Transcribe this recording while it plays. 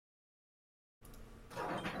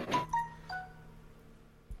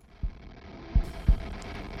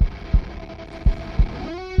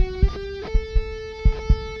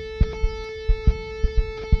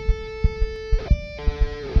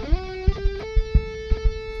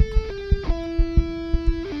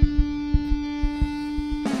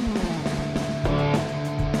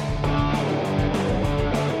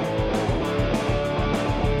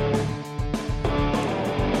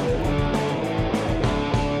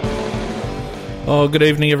Oh, good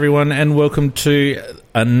evening, everyone, and welcome to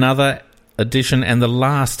another edition and the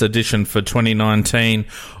last edition for 2019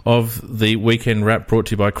 of the Weekend Wrap, brought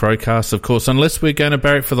to you by CrowCast, of course, unless we're going to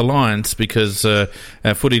barrack for the Lions, because our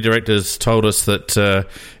footy directors told us that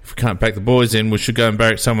if we can't pack the boys in, we should go and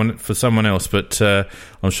barrack for someone else, but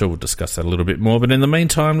I'm sure we'll discuss that a little bit more. But in the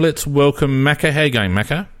meantime, let's welcome Macca. How you going,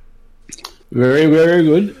 Macca? Very, very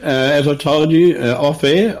good. As I told you off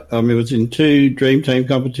air, it was in 2 Dream Team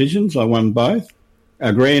competitions. I won both.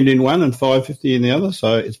 A grand in one and $5.50 in the other,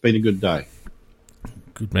 so it's been a good day.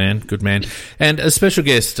 Good man, good man. And a special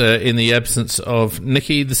guest in the absence of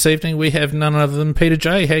Nikki this evening, we have none other than Peter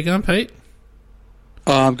J. How you going, Pete?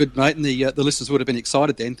 I'm good, mate, and the listeners would have been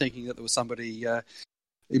excited then, thinking that there was somebody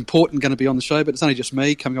important going to be on the show, but it's only just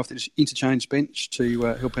me coming off the interchange bench to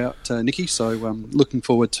help out Nikki, so looking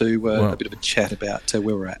forward to a bit of a chat about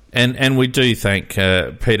where we're at. And we do thank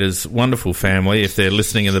Peter's wonderful family. If they're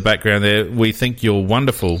listening in the background there, we think you're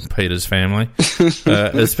wonderful, Peter's family,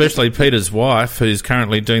 especially Peter's wife, who's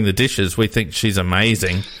currently doing the dishes. We think she's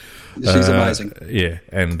amazing. She's amazing. Yeah,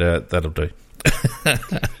 and that'll do.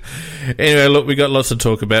 Anyway, look, we've got lots to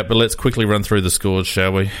talk about, but let's quickly run through the scores,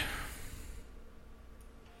 shall we?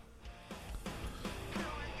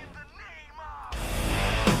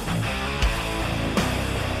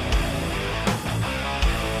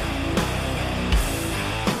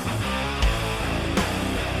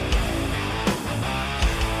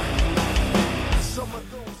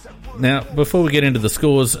 Now, before we get into the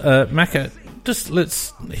scores, Macca, just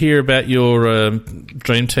let's hear about your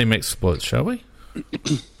Dream Team exploits, shall we?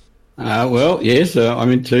 Well, yes, I'm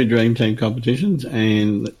in 2 Dream Team competitions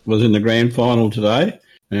and was in the grand final today,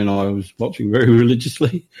 and I was watching very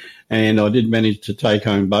religiously, and I did manage to take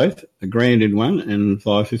home both, a grand in one and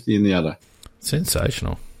 $5.50 in the other.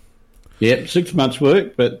 Sensational. Yep, 6 months'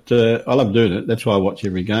 work, but I love doing it. That's why I watch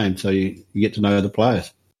every game, so you get to know the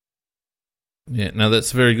players. Yeah, no,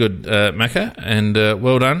 that's very good, Macca, and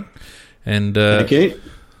well done. And thank you.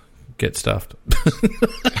 Get stuffed.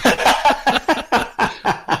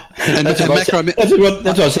 That's what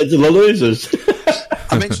I said to the losers.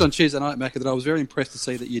 I mentioned on Tuesday night, Macca, that I was very impressed to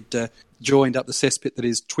see that you'd joined up the cesspit that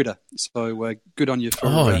is Twitter. So good on you for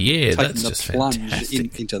taking the plunge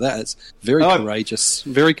into that. It's very courageous.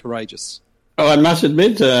 Very courageous. I must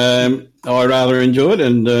admit, I rather enjoyed it,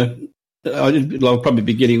 and I'll probably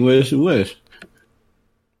be getting worse and worse.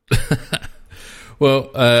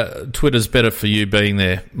 Well, Twitter's better for you being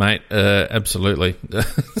there, mate. Absolutely. Well,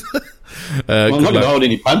 I'm not going to hold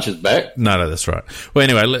any punches back. No, that's right. Well,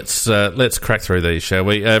 anyway, let's crack through these, shall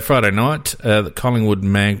we? Friday night, the Collingwood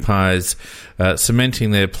Magpies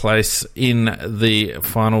cementing their place in the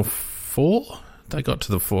final 4. They got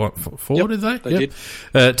to the four, yep, did they? They did.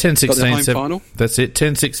 10-16. Final. That's it.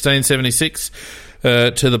 10-16-76.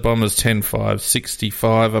 To the Bombers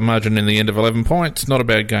 10-5-65, a margin in the end of 11 points. Not a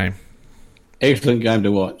bad game. Excellent game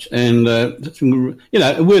to watch, and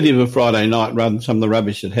worthy of a Friday night rather than some of the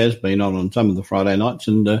rubbish that has been on some of the Friday nights.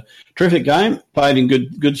 And terrific game, played in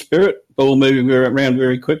good spirit, ball moving around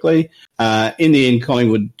very quickly. In the end,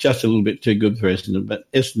 Collingwood just a little bit too good for Essendon,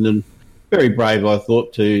 but Essendon very brave, I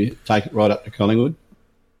thought, to take it right up to Collingwood.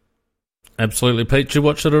 Absolutely, Pete. Did you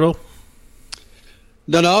watch it at all?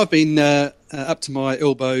 No, I've been up to my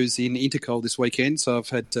elbows in Intercol this weekend, so I've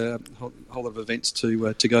had a whole lot of events to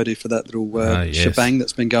go to for that little shebang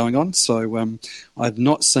that's been going on. So I've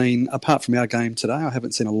not seen, apart from our game today, I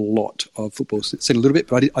haven't seen a lot of football. Seen a little bit,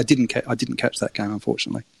 but I didn't catch that game,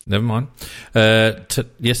 unfortunately. Never mind.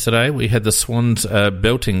 Yesterday we had the Swans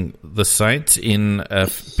belting the Saints in a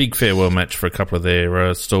big farewell match for a couple of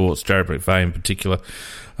their stalwarts, Jared McVeigh in particular.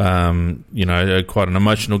 Quite an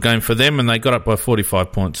emotional game for them, and they got up by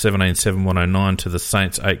 45 points, 17-7-109 to the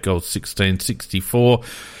Saints, 8 goals, 16-64.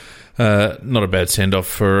 Not a bad send-off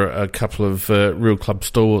for a couple of real club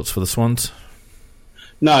stalwarts for the Swans.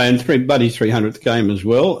 No, and Buddy's 300th game as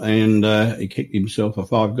well, and he kicked himself for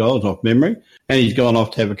 5 goals off memory, and he's gone off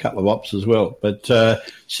to have a couple of ops as well. But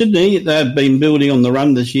Sydney, they've been building on the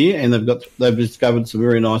run this year, and they've discovered some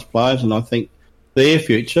very nice players, and I think their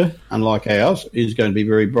future, unlike ours, is going to be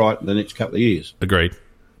very bright in the next couple of years. Agreed.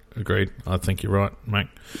 I think you're right, mate.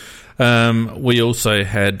 We also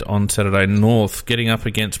had on Saturday North getting up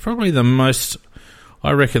against probably the most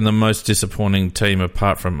disappointing team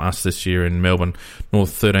apart from us this year in Melbourne.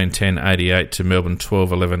 North 13-10-88 to Melbourne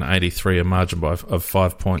 12-11-83, a margin of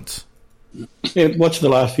 5 points. Yeah, watched the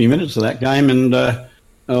last few minutes of that game and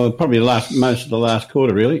probably most of the last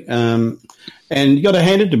quarter, really. And you got to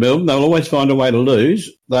hand it to Melbourne. They'll always find a way to lose.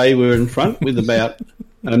 They were in front with about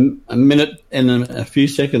a minute and a few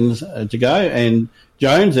seconds to go and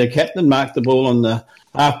Jones, their captain, marked the ball on the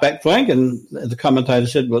half-back flank, and the commentator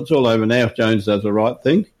said, well, it's all over now if Jones does the right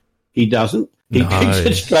thing. He doesn't. He kicks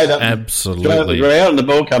it straight up the ground, and the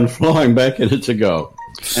ball comes flying back, and it's a goal.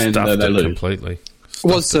 And Stuffed they it lose. Completely.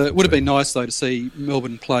 Would have been nice though to see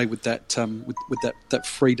Melbourne play with that that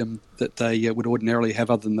freedom that they would ordinarily have,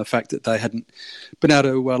 other than the fact that they hadn't been able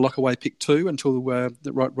to lock away pick 2 until right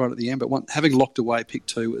at the end. But having locked away pick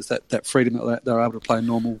 2 was that freedom that they were able to play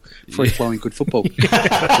normal, free flowing good football.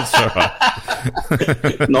 That's right.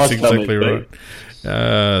 That's exactly right.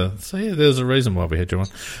 So yeah, there's a reason why we had you on.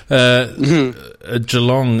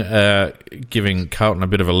 Geelong giving Carlton a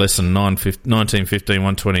bit of a lesson,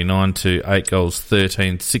 19-15-129 to 8 goals,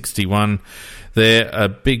 13-61. They're a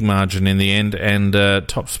big margin in the end and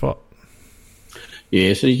top spot.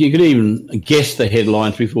 Yeah, so you could even guess the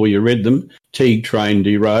headlines before you read them. Teague train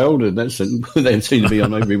derailed, and that seemed to be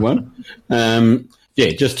on everyone.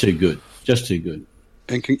 Yeah, just too good. Just too good.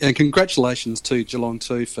 And congratulations to Geelong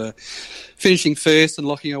too for finishing first and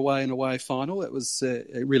locking away an away final. It was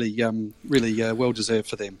really well deserved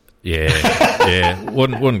for them. Yeah.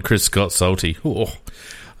 Wasn't Chris Scott salty?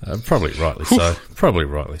 Probably rightly so. Probably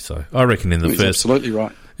rightly so. I reckon in the first, absolutely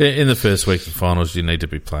right. In the first week of finals, you need to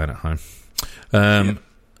be playing at home.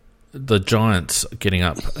 The Giants getting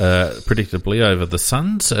up predictably over the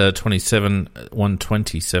Suns,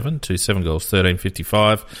 27-127 to 7 goals,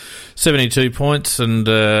 13-55, 72 points, and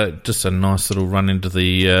just a nice little run into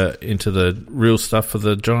the real stuff for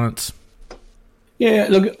the Giants. Yeah,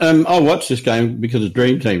 look, I watched this game because of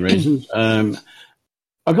Dream Team reasons. I've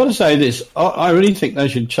got to say this: I really think they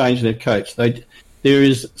should change their coach. There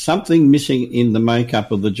is something missing in the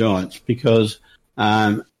makeup of the Giants because.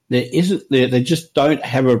 They just don't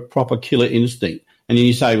have a proper killer instinct. And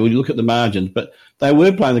you say, well, you look at the margins, but they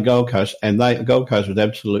were playing the Gold Coast, and the Gold Coast was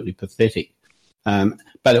absolutely pathetic. But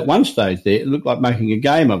at one stage there, it looked like making a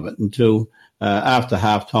game of it until after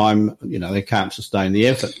half-time, they can't sustain the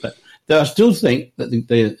effort. But I still think that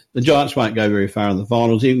the Giants won't go very far in the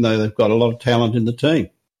finals, even though they've got a lot of talent in the team.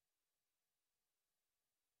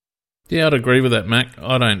 Yeah, I'd agree with that, Mac.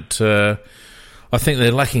 I think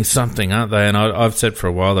they're lacking something, aren't they? And I've said for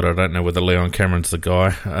a while that I don't know whether Leon Cameron's the guy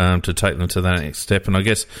to take them to that next step. And I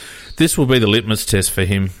guess this will be the litmus test for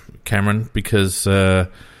him, Cameron, because they've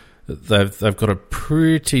got a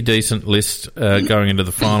pretty decent list going into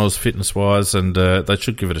the finals, fitness-wise, and they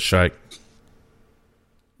should give it a shake.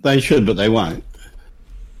 They should, but they won't.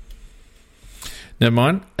 Never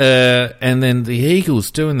mind. And then the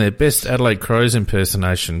Eagles doing their best Adelaide Crows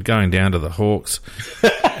impersonation, going down to the Hawks.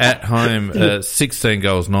 At home, 16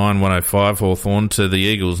 goals, 9-105 Hawthorn to the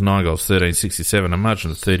Eagles, 9 goals, 13-67, a margin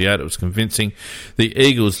of 38. It was convincing. The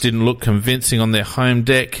Eagles didn't look convincing on their home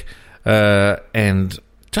deck and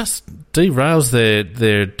just derails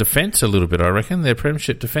their defence a little bit, I reckon, their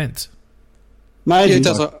premiership defence. Yeah, it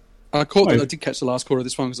does. I did catch the last quarter of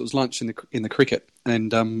this one because it was lunch in the cricket,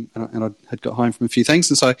 and I had got home from a few things,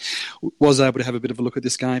 and so was able to have a bit of a look at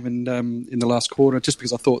this game and in the last quarter, just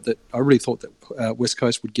because I really thought that West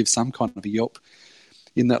Coast would give some kind of a yelp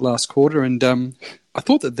in that last quarter, and I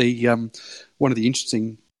thought that the one of the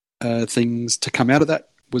interesting things to come out of that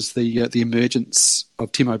was the emergence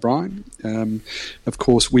of Tim O'Brien. Of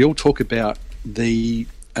course, we all talk about the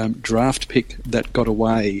draft pick that got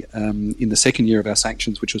away in the second year of our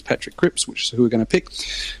sanctions, which was Patrick Cripps, which is who we're going to pick.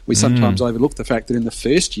 We sometimes overlook the fact that in the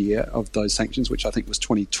first year of those sanctions, which I think was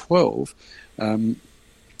 2012,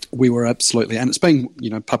 we were absolutely, and it's been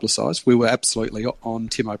publicised, we were absolutely on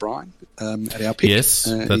Tim O'Brien at our pick. Yes,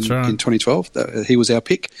 that's right. In 2012, he was our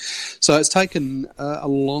pick. So it's taken a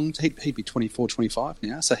long, he'd be 24, 25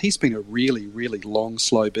 now. So he's been a really, really long,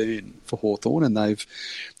 slow burn for Hawthorn, and they've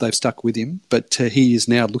stuck with him. But he is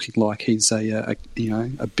now looking like he's a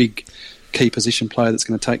big key position player that's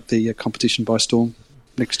going to take the competition by storm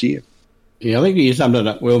next year. Yeah, I think you summed it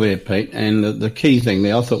up well there, Pete. And the key thing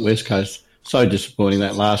there, I thought West Coast so disappointing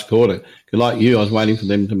that last quarter. Because like you, I was waiting for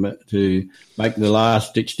them to make the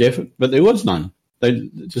last-ditched effort, but there was none.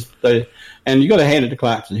 And you got to hand it to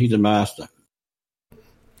Clarkson. He's a master.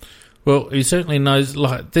 Well, he certainly knows.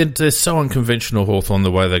 Like they're so unconventional, Hawthorn, the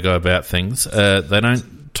way they go about things. They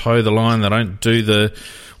don't toe the line. They don't do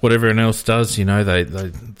what everyone else does.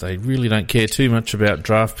 They really don't care too much about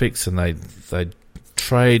draft picks, and they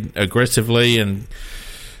trade aggressively and.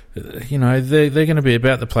 They're going to be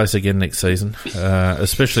about the place again next season,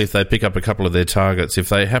 especially if they pick up a couple of their targets. If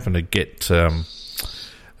they happen to get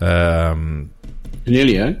Emilio?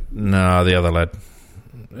 No, the other lad.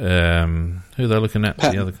 Who are they looking at?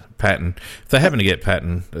 Patton. The other Patton. If they happen to get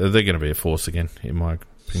Patton, they're going to be a force again, in my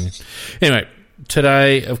opinion. Anyway,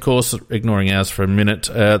 today, of course, ignoring ours for a minute,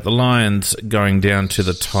 the Lions going down to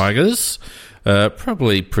the Tigers.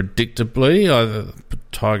 Probably predictably,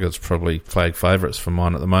 Tigers probably flag favourites for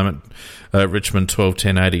mine at the moment. Richmond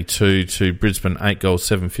 12-10-82 to Brisbane 8 goals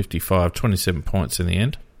 7-55, 27 points in the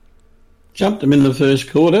end. Jumped them in the first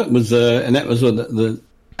quarter, and that was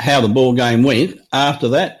how the ball game went. After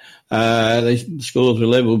that, the scores were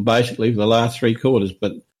level basically for the last three quarters,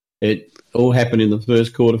 but it all happened in the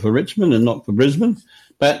first quarter for Richmond and not for Brisbane.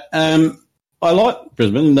 But I like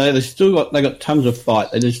Brisbane. They got tons of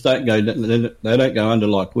fight. They just don't go. They don't go under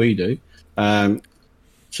like we do.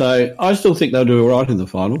 So I still think they'll do all right in the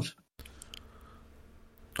finals.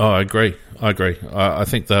 Oh, I agree. I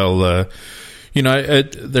think they'll.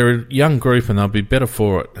 They're a young group and they'll be better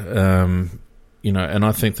for it. And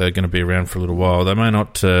I think they're going to be around for a little while. They may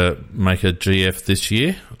not make a GF this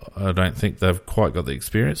year. I don't think they've quite got the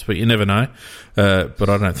experience, but you never know. But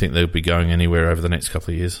I don't think they'll be going anywhere over the next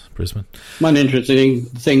couple of years, Brisbane. One interesting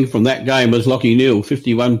thing from that game was Lachie Neale,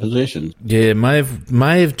 51 possessions. Yeah,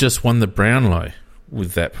 may have just won the Brownlow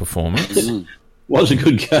with that performance. Was a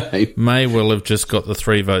good game. May well have just got the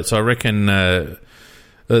 3 votes. I reckon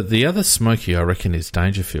the other smoky, I reckon, is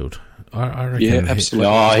Dangerfield. I reckon. Yeah,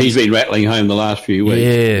 absolutely. He's been rattling home the last few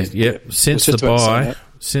weeks. Yeah. Since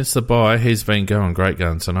the bye, he's been going great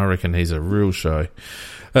guns, and I reckon he's a real show.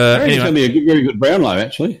 He's going to be a very good Brownlow,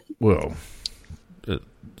 actually. Well,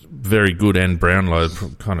 very good and Brownlow,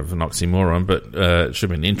 kind of an oxymoron, but it should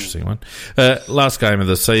be an interesting one. Last game of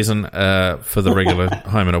the season for the regular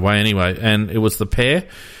home and away anyway, and it was the pair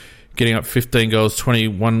getting up 15 goals,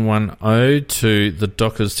 21-10 to the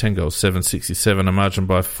Dockers, 10 goals, 7-67, a margin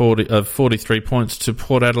by 43 points to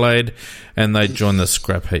Port Adelaide, and they joined the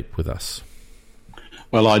scrap heap with us.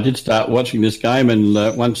 Well, I did start watching this game, and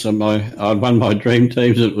once I'd won my dream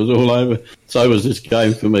teams, it was all over. So was this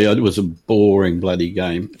game for me. It was a boring bloody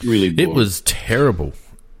game, really boring. It was terrible.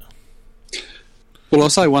 Well, I'll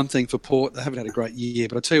say one thing for Port. They haven't had a great year,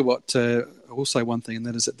 but I'll tell you what, I will say one thing, and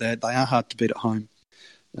that is that they are hard to beat at home.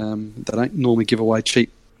 They don't normally give away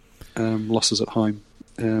cheap losses at home.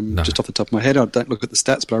 No. Just off the top of my head, I don't look at the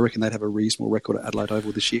stats, but I reckon they'd have a reasonable record at Adelaide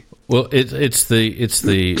Oval this year. Well, it's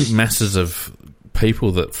the masses of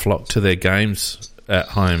people that flock to their games at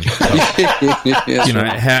home. How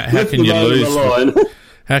can you lose?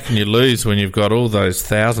 How can you lose when you've got all those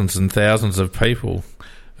thousands and thousands of people?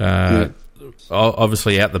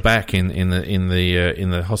 Obviously, out the back in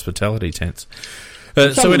the hospitality tents.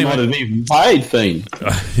 So anyway, might have even paid Fiend.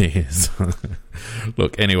 Yes.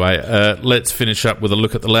 Look, anyway, let's finish up with a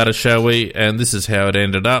look at the ladder, shall we? And this is how it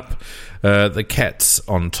ended up. The Cats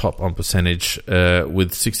on top on percentage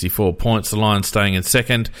with 64 points. The Lions staying in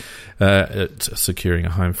second, securing a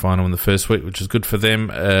home final in the first week, which is good for them.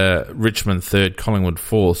 Richmond third, Collingwood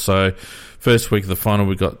fourth. So first week of the final,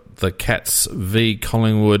 we got the Cats v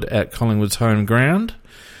Collingwood at Collingwood's home ground.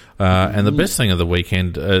 And the best thing of the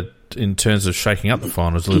weekend, in terms of shaking up the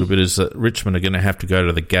finals a little bit, is that Richmond are going to have to go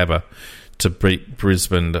to the Gabba to beat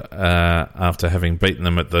Brisbane after having beaten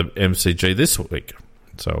them at the MCG this week.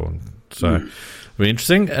 So it'll be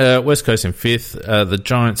interesting. West Coast in fifth, the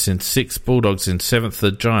Giants in sixth, Bulldogs in seventh.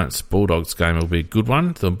 The Giants-Bulldogs game will be a good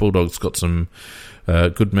one. The Bulldogs got some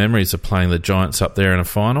good memories of playing the Giants up there in a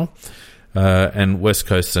final. And West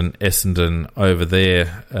Coast and Essendon over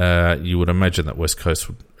there, you would imagine that West Coast,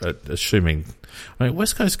 assuming...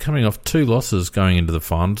 West Coast coming off 2 losses going into the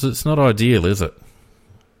finals. It's not ideal, is it?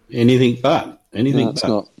 Anything but. It's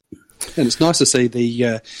not. And it's nice to see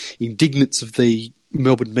the indignance of the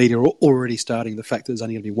Melbourne media already starting the fact that there's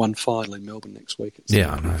only going to be one final in Melbourne next week.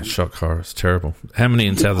 I know. Shock horror. It's terrible. How many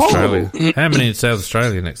in South Australia? How many in South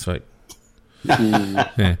Australia next week?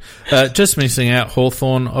 Yeah. Just missing out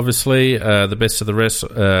Hawthorn, obviously. The best of the rest.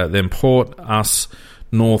 Then Port, us,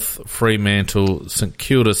 North, Fremantle, St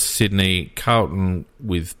Kilda, Sydney, Carlton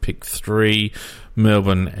with pick 3,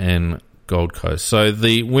 Melbourne and Gold Coast. So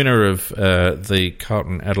the winner of the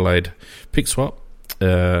Carlton-Adelaide pick swap,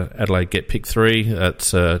 Adelaide get pick 3.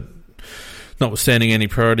 That's notwithstanding any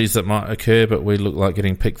priorities that might occur, but we look like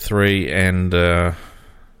getting pick 3 and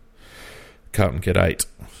Carlton get 8.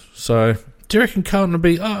 So do you reckon Carlton will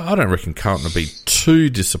be... I don't reckon Carlton will be too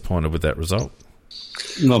disappointed with that result.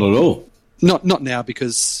 Not at all. Not now,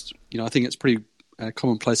 because I think it's pretty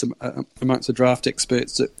commonplace amongst the draft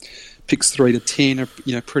experts that picks 3 to 10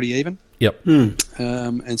 are pretty even. Yep.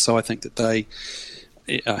 And so I think that they,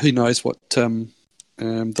 who knows what the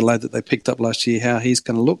lad that they picked up last year, how he's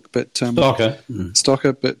going to look, but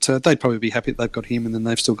Stocker, but they'd probably be happy that they've got him, and then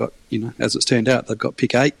they've still got, as it's turned out, they've got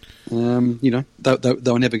pick 8. They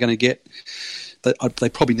were never going to get they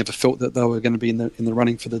probably never felt that they were going to be in the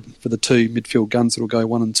running for the two midfield guns that will go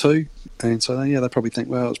 1 and 2, and so they probably think,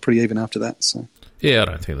 well, it was pretty even after that. So yeah, I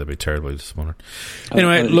don't think they'd be terribly disappointed.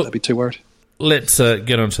 Anyway, look, they'd be too worried. Let's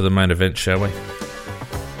get on to the main event, shall we?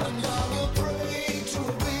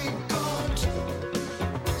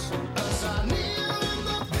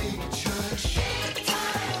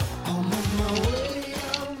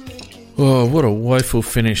 Oh, what a woeful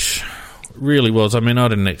finish. Really was. I mean, I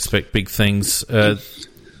didn't expect big things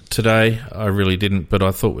today. I really didn't, but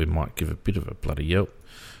I thought we might give a bit of a bloody yelp.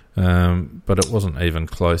 But it wasn't even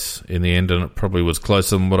close in the end, and it probably was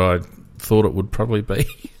closer than what I thought it would probably be.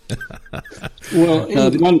 Well,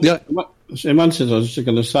 in one sense, I was just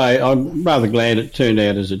going to say, I'm rather glad it turned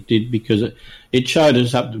out as it did, because it showed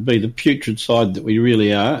us up to be the putrid side that we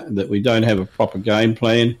really are, that we don't have a proper game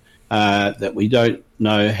plan, that we don't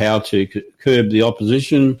know how to curb the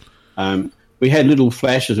opposition. We had little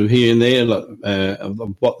flashes of here and there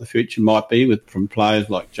of what the future might be from players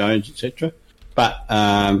like Jones, etc. But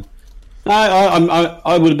I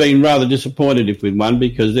would have been rather disappointed if we'd won,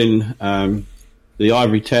 because then the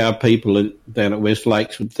Ivory Tower people down at West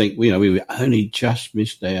Lakes would think, we were only just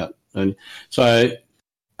missed out. And so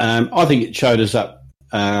I think it showed us up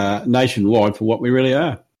nationwide for what we really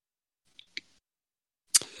are.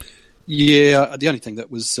 Yeah, the only thing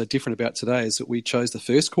that was different about today is that we chose the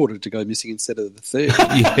first quarter to go missing instead of the third.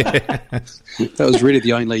 That was really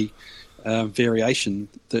the only variation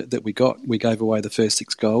that we got. We gave away the first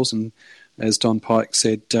 6 goals, and as Don Pike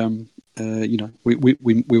said, we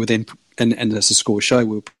were then, and as the score showed,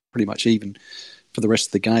 we were pretty much even for the rest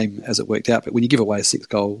of the game as it worked out. But when you give away a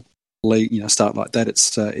 6-goal lead, start like that,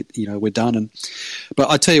 it's we're done. But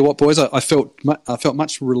I tell you what, boys, I felt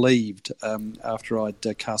much relieved after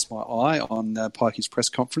I'd cast my eye on Pikey's press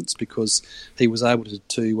conference, because he was able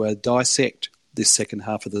to dissect this second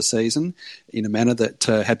half of the season in a manner that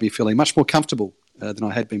had me feeling much more comfortable than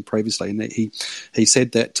I had been previously. And he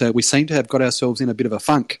said that we seem to have got ourselves in a bit of a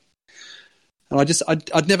funk. And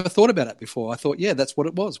I'd never thought about it before. I thought, yeah, that's what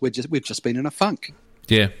it was. We've just been in a funk.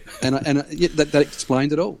 Yeah, and that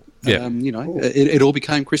explained it all. Yeah, it all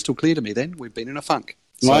became crystal clear to me then. We've been in a funk.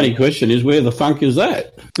 My only question is, where the funk is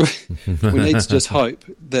that? We need to just hope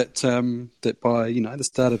that by the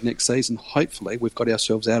start of next season, hopefully, we've got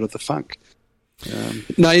ourselves out of the funk.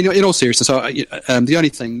 No, in all seriousness, the only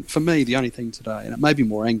thing today, and it made me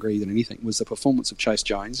more angry than anything, was the performance of Chase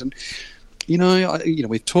Jones. And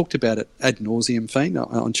we've talked about it ad nauseum, Fiend,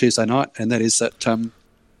 on Tuesday night, and that is that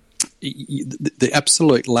the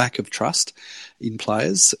absolute lack of trust in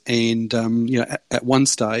players. And at one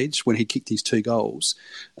stage when he kicked his 2 goals,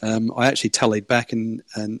 I actually tallied back, and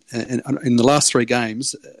in the last 3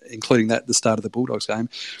 games, including the start of the Bulldogs game,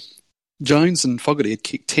 Jones and Fogarty had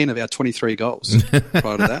kicked 10 of our 23 goals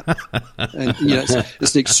prior to that. And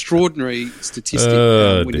it's an extraordinary statistic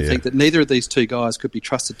when you think that neither of these 2 guys could be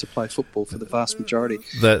trusted to play football for the vast majority.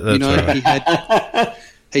 That's right.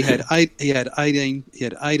 He had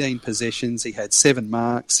 18 possessions. He had 7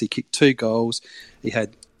 marks. He kicked 2 goals. He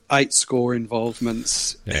had 8 score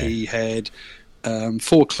involvements. Yeah. He had 4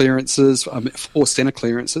 clearances, 4 centre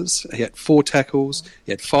clearances. He had 4 tackles.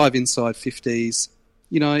 He had 5 inside 50s.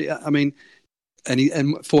 And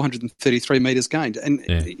 433 metres gained. And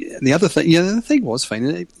the other thing, the thing was,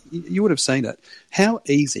 Fiona, you would have seen it. How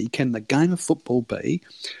easy can the game of football be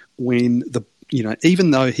when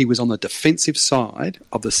even though he was on the defensive side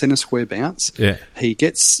of the centre square bounce, he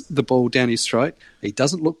gets the ball down his throat. He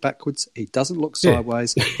doesn't look backwards. He doesn't look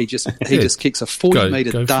sideways. He just kicks a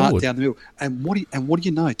 40-metre dart forward down the middle. And what do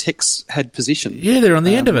you know? Tex had position. Yeah, they're on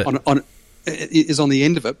the end of it. Is on the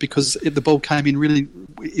end of it, because the ball came in really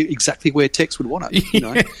exactly where Tex would want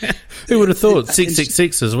it. Who would have thought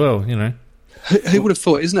 666 as well? Who would have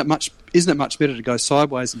thought? Isn't it much better to go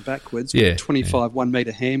sideways and backwards with 25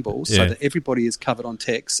 1-metre handballs so that everybody is covered on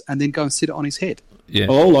Tex, and then go and sit it on his head? Yeah.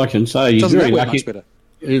 Well, all I can say, he's very lucky. Much better.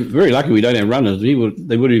 He's very lucky we don't have runners. They would have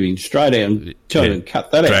been straight out and tell him to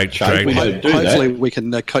cut that out. Hopefully we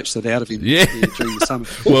can coach that out of him during the summer.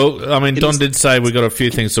 Well, I mean, Don did say we've got a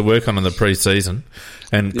few things to work on in the pre-season,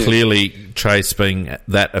 and clearly Chase being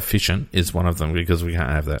that efficient is one of them, because we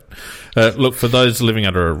can't have that. Look, for those living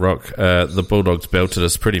under a rock, the Bulldogs belted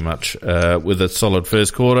us pretty much with a solid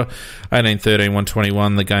first quarter, 18-13,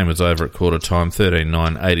 121. The game was over at quarter time,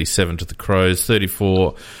 13-9, 87 to the Crows,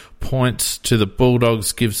 34 points to the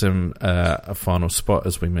Bulldogs, gives them a final spot,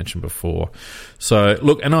 as we mentioned before. So,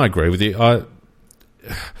 look, and I agree with you.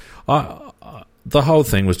 The whole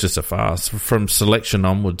thing was just a farce. From selection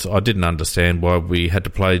onwards, I didn't understand why we had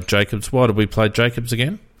to play Jacobs. Why did we play Jacobs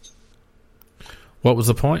again? What was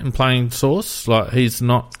the point in playing Sauce? Like, he's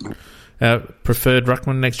not our preferred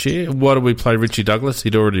ruckman next year? Why do we play Richie Douglas?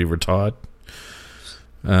 He'd already retired.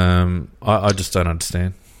 I just don't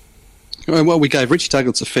understand. Well, we gave Richie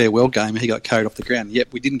Douglas a farewell game and he got carried off the ground.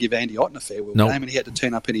 Yep, we didn't give Andy Otten a farewell game and he had to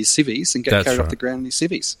turn up in his civvies and get carried off the ground in his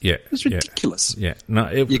civvies. Yeah, it was ridiculous. Yeah, no,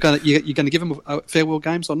 you're going to give him farewell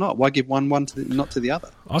games or not? Why give one not to the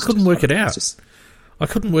other? I couldn't work it out.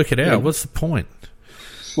 What's the point?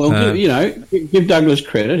 Well, give Douglas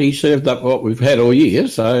credit. He served up what we've had all year,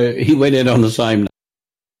 so he went in on the same.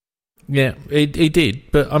 Yeah, he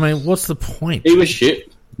did. But I mean, what's the point? He was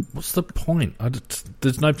shit. What's the point?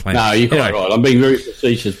 There's no point. No, you're quite right. I'm being very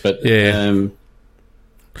facetious, but look,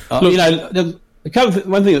 one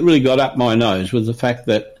thing that really got up my nose was the fact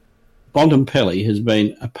that Bontempelli has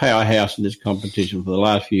been a powerhouse in this competition for the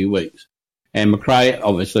last few weeks, and McRae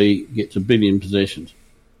obviously gets 1 billion possessions.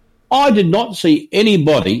 I did not see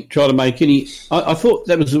anybody try to make any. I thought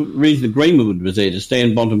that was the reason Greenwood was there, to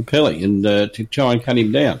stand Bontempelli and to try and cut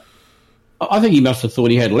him down. I think he must have thought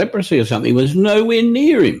he had leprosy or something. He was nowhere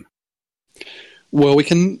near him. Well, we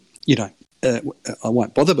can, I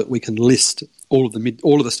won't bother, but we can list all of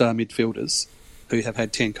the star midfielders who have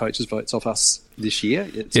had 10 coaches' votes off us this year.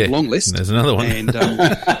 It's a long list. There's another one.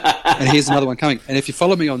 And here's another one coming. And if you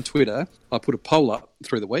follow me on Twitter, I put a poll up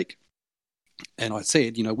through the week, and I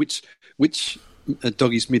said, which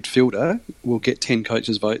Doggies midfielder will get 10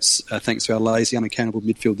 coaches' votes thanks to our lazy, unaccountable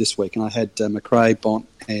midfield this week. And I had McRae, Bont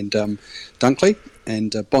and Dunkley,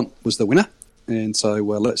 and Bont was the winner. And so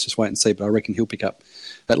let's just wait and see. But I reckon he'll pick up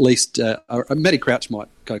at least... Matty Crouch might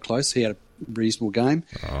go close. He had a reasonable game.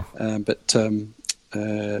 But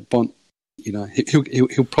Bont,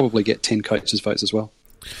 he'll probably get 10 coaches' votes as well.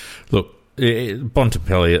 Look,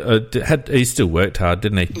 Bontempelli, he still worked hard,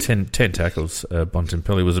 didn't he? 10 tackles,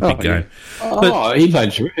 Bontempelli was a big game. He played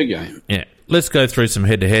a terrific game. Yeah. Let's go through some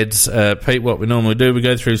head-to-heads. Pete, what we normally do, we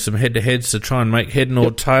go through some head-to-heads to try and make head nor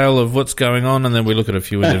tail of what's going on, and then we look at a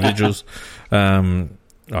few individuals. I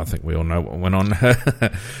think we all know what went on.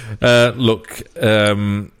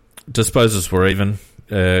 Disposals were even.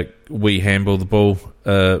 We handballed the ball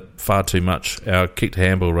far too much. Our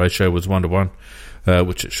kick-to-handball ratio was 1-1.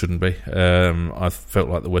 Which it shouldn't be. I felt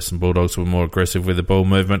like the Western Bulldogs were more aggressive with the ball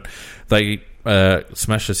movement. They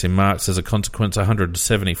smashed us in marks as a consequence,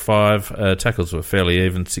 175. Tackles were fairly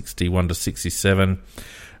even, 61-67.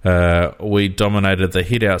 We dominated the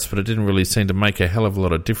hit-outs, but it didn't really seem to make a hell of a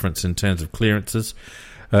lot of difference in terms of clearances.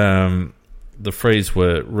 The frees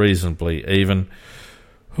were reasonably even.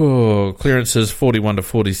 Clearances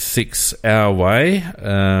 41-46 our way,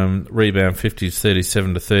 rebound 50s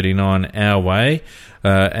 37-39 our way,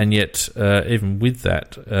 and yet even with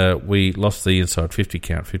that we lost the inside 50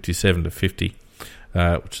 count 57-50,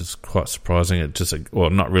 which is quite surprising.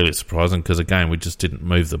 Not really surprising, because again we just didn't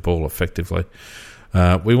move the ball effectively.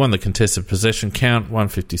 We won the contested possession count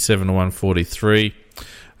 157-143.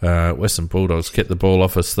 Western Bulldogs kept the ball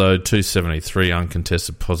off us though, 273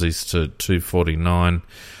 uncontested posies to 249.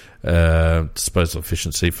 Disposal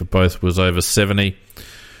efficiency for both was over 70.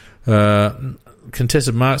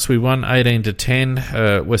 Contested marks we won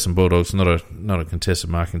 18-10. Western Bulldogs not a contested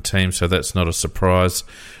marking team, so that's not a surprise.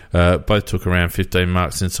 Both took around 15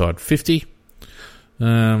 marks inside 50.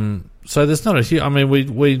 So there's not a huge. I mean,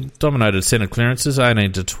 we dominated centre clearances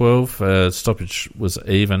 18-12. Stoppage was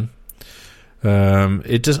even.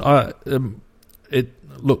 I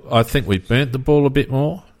think we burnt the ball a bit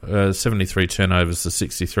more. 73 turnovers to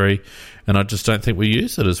 63, and I just don't think we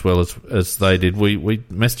used it as well as they did. We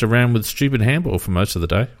messed around with stupid handball for most of the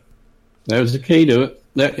day. That was the key to it.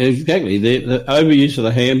 Exactly, the overuse of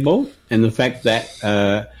the handball and the fact that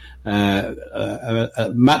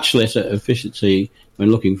much lesser efficiency when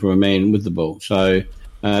looking for a man with the ball. So,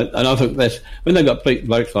 and I think that's when they got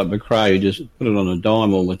blokes like McRae who just put it on a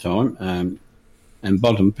dime all the time. And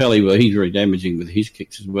Bontempelli, he's very damaging with his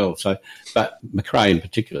kicks as well. So, but McRae in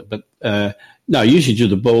particular. But no, usage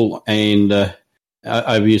of the ball and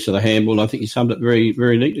overuse of the handball. I think you summed it very,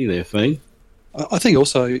 very neatly there, Feen. I think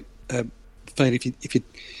also, Feen, if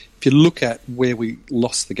you look at where we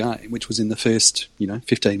lost the game, which was in the first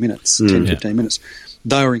 15 minutes, 10-15 minutes,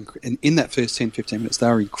 they were in that first 10-15 minutes they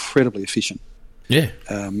were incredibly efficient. Yeah.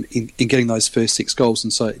 In getting those first 6 goals,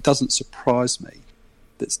 and so it doesn't surprise me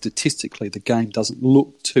that statistically the game doesn't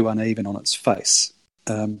look too uneven on its face,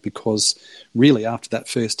 because really after that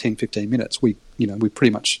first 10-15 minutes we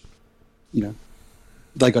pretty much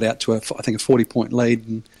they got out to I think a 40-point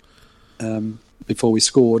lead and, before we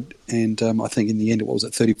scored, and I think in the end it was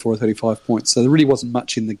at 34 or 35 points, so there really wasn't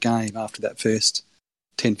much in the game after that first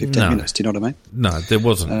 10-15 minutes. Do you know what I mean? No, there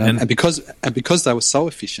wasn't. And because they were so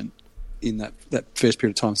efficient, in that first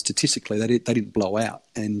period of time statistically. They didn't blow out.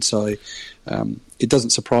 And so it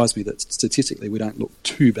doesn't surprise me that statistically we don't look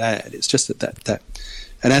too bad. It's just that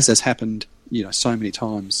and as has happened, so many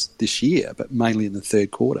times this year, but mainly in the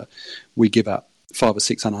third quarter, we give up 5 or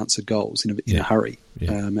 6 unanswered goals in a hurry,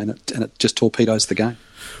 and it just torpedoes the game.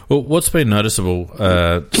 Well, what's been noticeable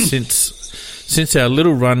since our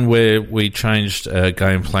little run where we changed our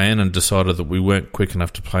game plan and decided that we weren't quick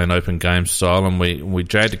enough to play an open game style, and we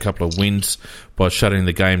dragged a couple of wins by shutting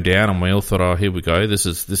the game down, and we all thought, oh, here we go, this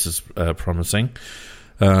is promising.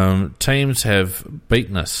 Teams have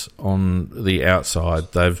beaten us on the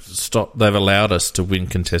outside. They've allowed us to win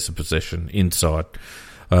contested possession inside.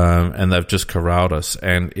 And they've just corralled us,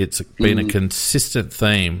 and it's been a consistent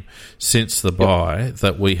theme since the bye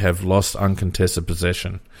that we have lost uncontested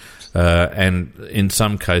possession, and in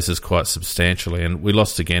some cases quite substantially. And we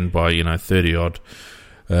lost again by 30 odd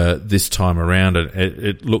this time around. And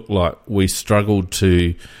it looked like we struggled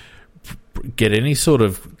to get any sort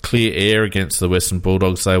of clear air against the Western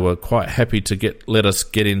Bulldogs. They were quite happy to let us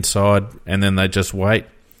get inside, and then they just wait.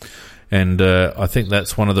 And I think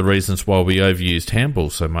that's one of the reasons why we overused handball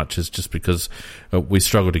so much, is just because we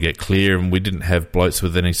struggled to get clear, and we didn't have blokes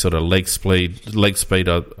with any sort of leg speed,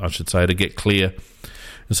 I should say, to get clear.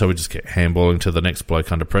 And so we just kept handballing to the next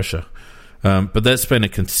bloke under pressure. But that's been a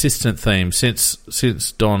consistent theme since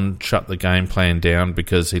Don shut the game plan down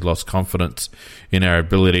because he lost confidence in our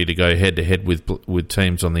ability to go head-to-head with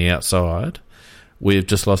teams on the outside. We've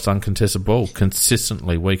just lost uncontested ball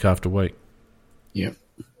consistently week after week. Yeah.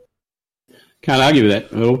 Can't argue with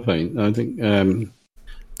that at all, Pete. I think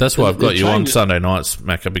that's why I've got you on Sunday nights,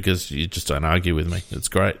 Macca, because you just don't argue with me. It's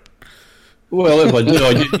great. Well, if I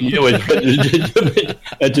did, you always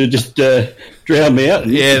to just drown me out.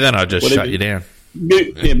 Yeah, then I just shut you down.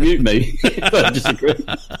 Mute me. I disagree.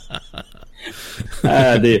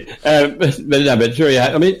 Dear. But very.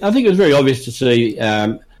 I mean, I think it was very obvious to see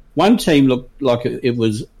one team looked like it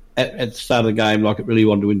was at the start of the game, like it really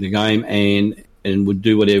wanted to win the game, and would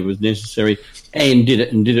do whatever was necessary, and did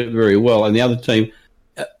it very well. And the other team,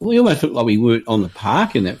 we almost looked like we weren't on the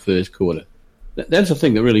park in that first quarter. That's the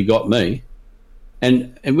thing that really got me.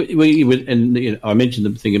 And I mentioned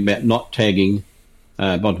the thing about not tagging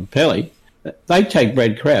Bontempelli. They tagged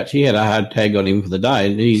Brad Crouch. He had a hard tag on him for the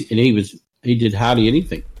day, and he did hardly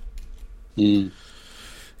anything. Mm.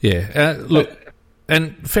 Yeah, look.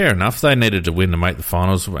 And fair enough, they needed to win to make the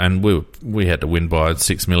finals, and we had to win by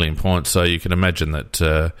 6 million points, so you can imagine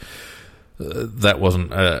that that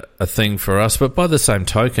wasn't a thing for us. But by the same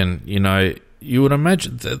token, you would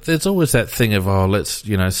imagine that there's always that thing of, let's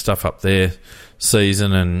stuff up their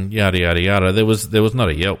season and yada yada yada. There was not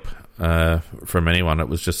a yelp from anyone. It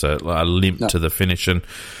was just a limp to the finish. And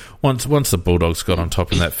once the Bulldogs got on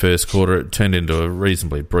top in that first quarter, it turned into a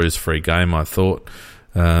reasonably bruise-free game, I thought.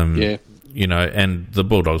 And the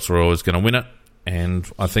Bulldogs were always going to win it, and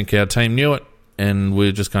I think our team knew it, and we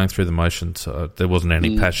were just going through the motions. So there wasn't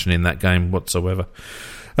any passion in that game whatsoever.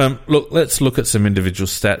 Look, let's look at some individual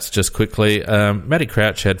stats just quickly. Matty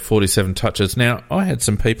Crouch had 47 touches. Now, I had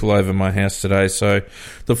some people over my house today, so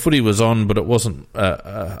the footy was on, but it wasn't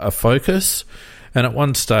a focus. And at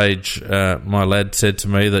one stage, my lad said to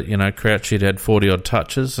me that, Crouch had 40-odd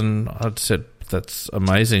touches, and I said, that's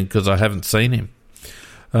amazing, because I haven't seen him.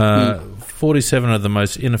 47 of the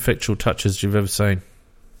most ineffectual touches you've ever seen.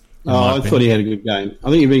 I thought he had a good game. I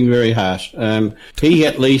think you're being very harsh. He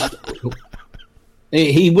at least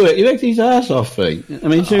he worked his ass off. I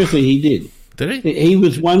mean, seriously, he did. Did he? He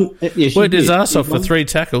was one. Yes, worked his ass off for 3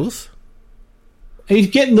 tackles. He's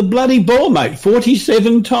getting the bloody ball, mate,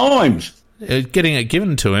 47 times. Getting it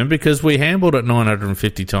given to him because we handballed it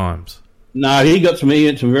 950 times. No, he got some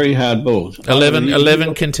very hard balls.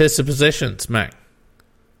 11 contested possessions, Mac.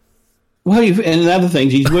 Well, and other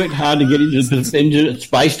things, he's worked hard to get into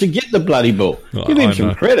space to get the bloody ball. Give him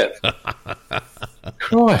some credit.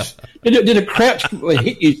 Christ. Did a crouch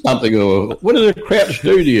hit you something, or what did a crouch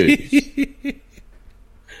do to you?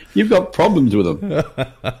 You've got problems with him.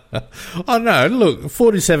 I know. Look,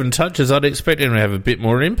 47 touches, I'd expect him to have a bit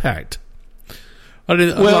more impact.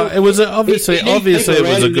 It was obviously it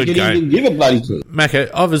was a good game. Macca,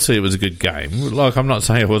 obviously it was a good game. Like, I'm not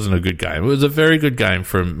saying it wasn't a good game. It was a very good game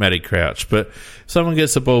from Matty Crouch. But if someone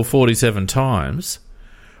gets the ball 47 times,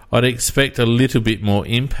 I'd expect a little bit more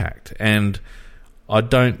impact. And I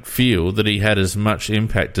don't feel that he had as much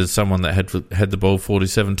impact as someone that had the ball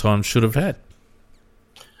 47 times should have had.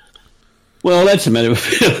 Well, that's a matter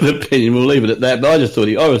of opinion. We'll leave it at that. But I just thought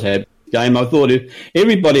I was happy. Game. I thought if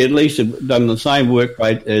everybody at least had done the same work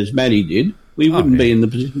rate as Matty did, we wouldn't be in the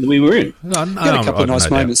position that we were in. He had a couple of nice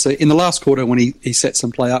moments. In the last quarter when he set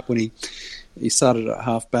some play up, when he started at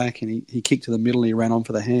half back and he kicked to the middle and he ran on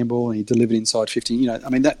for the handball and he delivered inside 50. He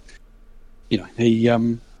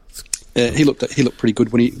looked pretty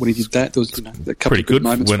good when he did that. There was a couple of good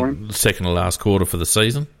moments for him. Second to last quarter for the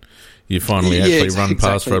season, you finally run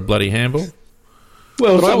past for a bloody handball.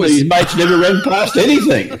 Well, some of these mates never ran past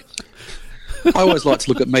anything. I always like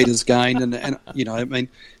to look at metres gained, and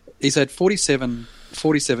he's had 47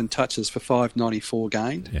 touches for 594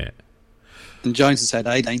 gained. Yeah. And Jones has had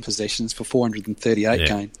 18 possessions for 438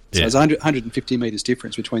 gained. So there's 150 metres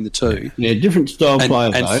difference between the two. Yeah, different style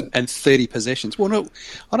players, though. And 30 possessions. Well, no,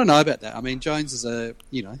 I don't know about that. I mean, Jones is No,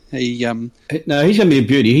 he's going to be a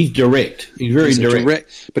beauty. He's direct. He's very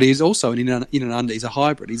direct. But he's also an in and under. He's a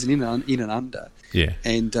hybrid. He's an in and under. Yeah.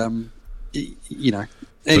 And,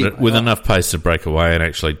 Anyway, with enough pace to break away and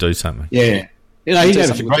actually do something. Yeah. He gave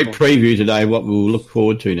us a great preview today of what we'll look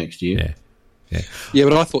forward to next year. Yeah,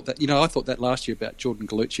 but I thought that last year about Jordan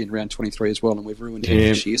Gallucci in round 23 as well, and we've ruined him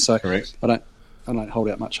this year. So correct. I don't hold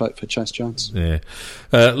out much hope for Chase Jones. Yeah.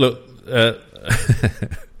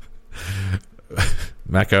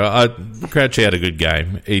 Mako, Crouchy had a good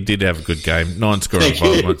game. He did have a good game. 9 score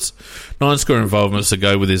involvements. 9 score involvements to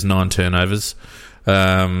go with his 9 turnovers.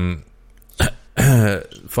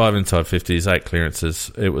 5 inside 50s, 8 clearances.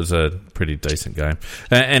 It was a pretty decent game.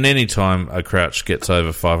 And any time a Crouch gets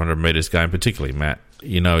over 500 metres game, particularly Matt,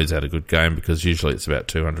 he's had a good game because usually it's about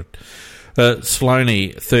 200.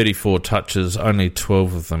 Sloaney, 34 touches, only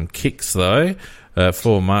 12 of them kicks though.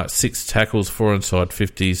 4 marks, 6 tackles, 4 inside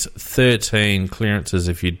 50s, 13 clearances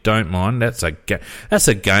if you don't mind. That's a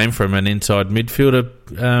game from an inside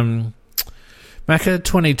midfielder. Macca,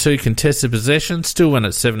 22 contested possessions, still went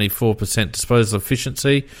at 74% disposal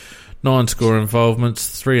efficiency, 9 score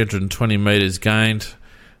involvements, 320 metres gained.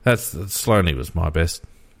 Sloaney was my best.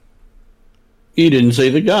 You didn't see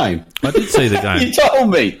the game. I did see the game. You told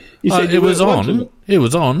me. You said it was on. It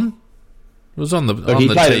was on. It was on the TV. He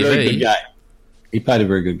played a very good game. He played a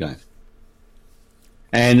very good game.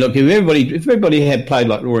 And look, if everybody had played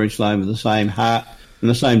like Rory Sloan with the same heart and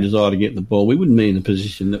the same desire to get the ball, we wouldn't be in the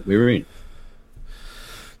position that we were in.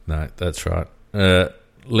 No, that's right.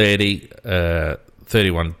 Lairdy,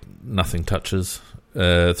 31 nothing touches,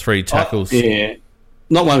 3 tackles.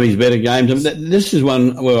 Not one of his better games. This is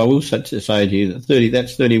one where I will say to you that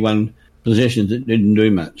that's 31 possessions that didn't do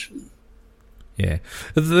much. Yeah,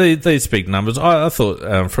 these big numbers. I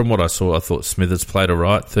thought, from what I saw, I thought Smithers played all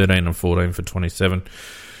right. 13 and 14 for 27.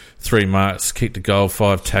 3 marks, kicked a goal,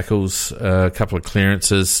 5 tackles, a couple of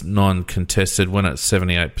clearances, 9 contested, went at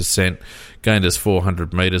 78%, gained us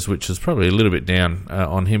 400 metres, which is probably a little bit down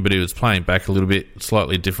on him, but he was playing back a little bit,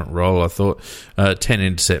 slightly different role, I thought. 10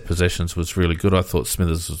 intercept possessions was really good. I thought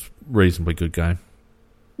Smithers was a reasonably good game.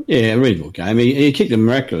 Yeah, a reasonable game. He kicked a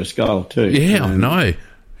miraculous goal too. Yeah, I know.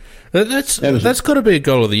 That's got to be a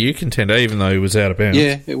goal of the year contender, even though he was out of bounds.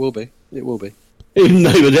 Yeah, it will be. It will be. Even though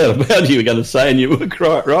he was out of bounds, you were going to say, and you were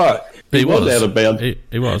quite right. He was out of bounds.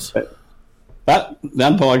 He was. But the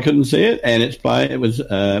umpire couldn't see it, and it was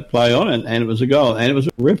play on, and it was a goal, and it was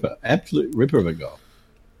a ripper, absolute ripper of a goal.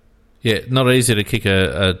 Yeah, not easy to kick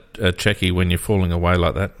a checky when you're falling away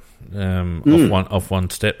like that, off one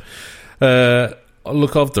step.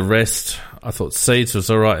 Look, of the rest, I thought Seeds was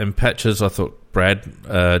all right in patches. I thought Brad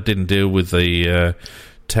didn't deal with the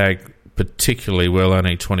tag particularly well,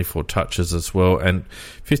 only 24 touches as well, and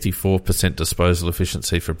 54% disposal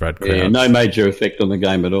efficiency for Brad Crouch. Yeah, no major effect on the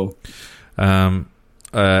game at all.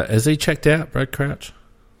 Has he checked out, Brad Crouch?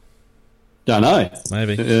 Don't know.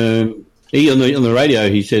 Maybe. He on the radio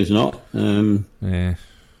he says not. Yeah.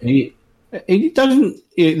 He doesn't.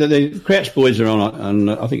 The Crouch boys are on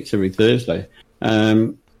I think it's every Thursday,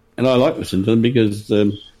 and I like listening to them because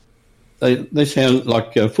they sound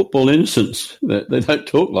like football innocents. They don't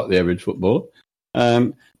talk like the average footballer,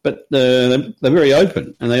 but they're very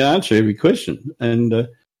open and they answer every question. And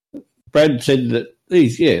Brad said that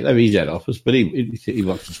he's out of office, but he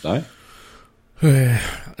wants to stay.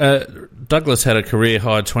 Douglas had a career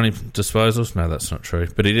high 20 disposals. No, that's not true.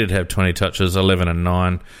 But he did have 20 touches, 11 and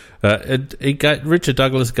 9. Richard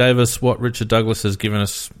Douglas gave us what Richard Douglas has given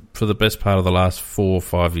us for the best part of the last 4 or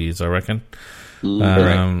 5 years, I reckon.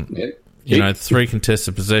 Correct. Yeah. 3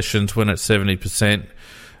 contested possessions, went at 70%.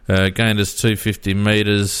 Gained us 250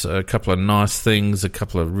 metres, a couple of nice things, a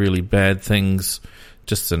couple of really bad things.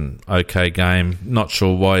 Just an okay game. Not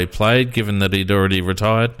sure why he played, given that he'd already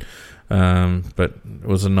retired. But it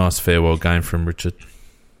was a nice farewell game from Richard.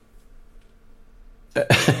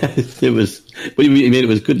 It was. What do you mean? It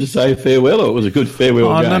was good to say farewell, or it was a good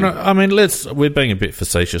farewell game? No. I mean, we're being a bit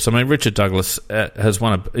facetious. I mean, Richard Douglas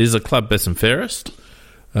is a club best and fairest.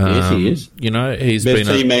 Yes, he is. You know, he's best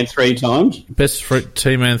been team man 3 times. Best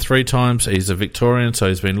team man 3 times. He's a Victorian, so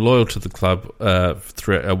he's been loyal to the club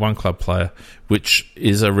through a one club player, which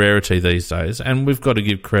is a rarity these days. And we've got to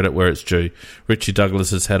give credit where it's due. Richie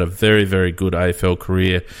Douglas has had a very, very good AFL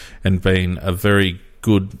career and been a very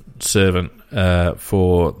good servant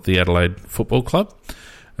for the Adelaide Football Club.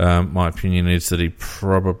 My opinion is that he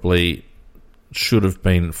probably should have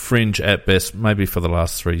been fringe at best, maybe for the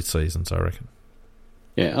last 3 seasons, I reckon.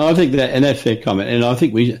 Yeah, I think that, and that's a fair comment. And I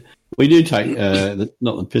think we do take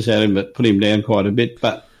not the piss out of him, but put him down quite a bit.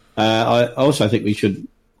 But I also think we should,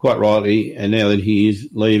 quite rightly, and now that he is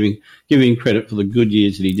leaving, give him credit for the good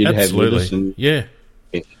years that he did have with us. And, yeah.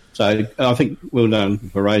 So I think well done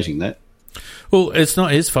for raising that. Well, it's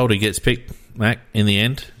not his fault he gets picked, Mac, in the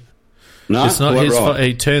end. No, it's not his fault.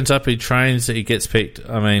 He turns up, he trains, he gets picked.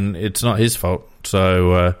 I mean, it's not his fault.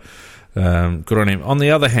 So good on him. On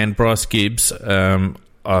the other hand, Bryce Gibbs,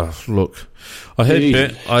 look, I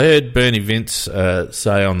heard Bernie Vince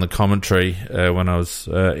say on the commentary when I was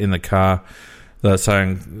in the car, they were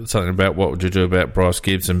saying something about what would you do about Bryce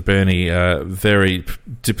Gibbs, and Bernie very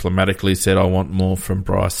diplomatically said, I want more from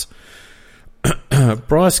Bryce.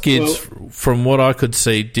 Bryce Gibbs, from what I could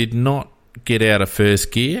see, did not get out of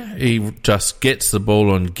first gear. He just gets the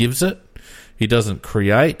ball and gives it. He doesn't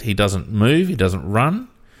create, he doesn't move, he doesn't run.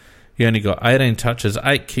 He only got 18 touches,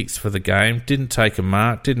 8 kicks for the game, didn't take a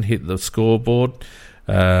mark, didn't hit the scoreboard,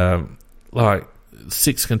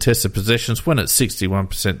 6 contested possessions, went at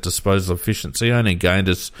 61% disposal efficiency, only gained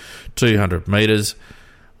us 200 metres.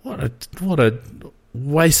 What a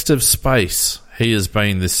waste of space he has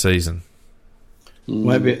been this season.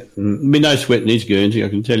 Maybe be no sweat in his Guernsey, I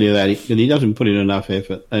can tell you that. He doesn't put in enough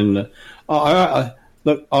effort. And I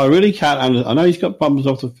really can't I know he's got problems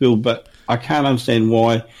off the field, but I can't understand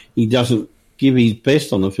why he doesn't give his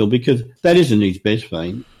best on the field, because that isn't his best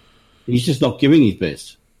thing. He's just not giving his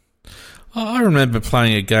best. I remember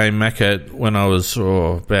playing a game, Macca, when I was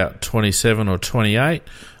about 27 or 28.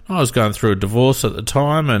 I was going through a divorce at the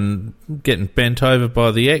time and getting bent over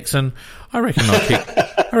by the ex, and I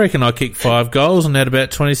reckon I kicked 5 goals and had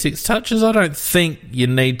about 26 touches. I don't think you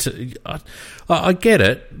need to. I get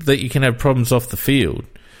it that you can have problems off the field,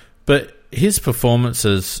 but his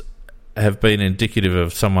performances have been indicative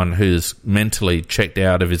of someone who's mentally checked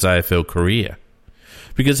out of his AFL career.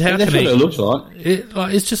 Because how can he? That's what it looks like.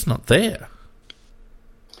 It's just not there.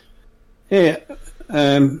 Yeah,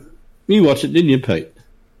 you watched it, didn't you, Pete?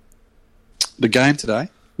 The game today?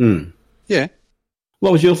 Yeah.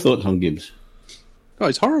 What was your thoughts on Gibbs? Oh,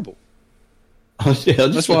 he's horrible.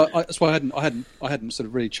 That's why I hadn't sort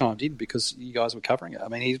of really chimed in, because you guys were covering it. I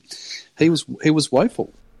mean, he was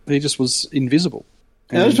woeful. He just was invisible.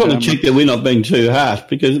 I just want to check that we're not being too harsh,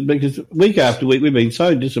 because week after week we've been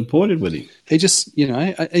so disappointed with him. He just,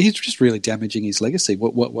 he's just really damaging his legacy.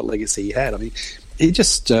 What legacy he had? I mean, he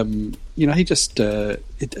just, he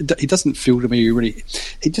doesn't feel to me really.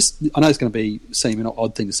 I know it's going to seem an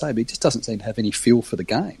odd thing to say, but he just doesn't seem to have any feel for the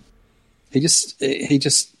game. He just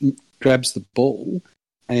grabs the ball,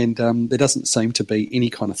 and there doesn't seem to be any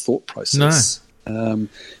kind of thought process. No.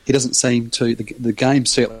 He doesn't seem to. The game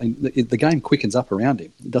certainly. The game quickens up around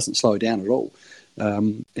him. It doesn't slow down at all,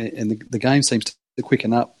 and the game seems to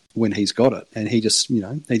quicken up when he's got it, and he just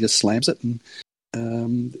slams it, and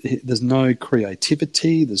there's no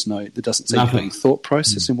creativity. There doesn't seem to be any thought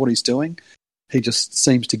process in what he's doing. He just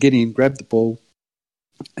seems to get in, grab the ball,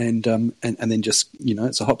 and then just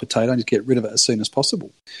it's a hot potato, and just get rid of it as soon as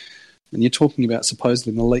possible. And you're talking about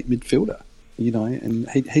supposedly an elite midfielder. And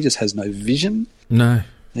he just has no vision. No,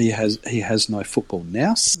 he has no football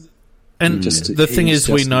nous. And the thing is,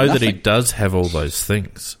 we know that he does have all those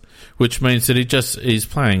things, which means that he's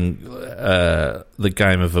playing the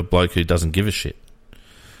game of a bloke who doesn't give a shit.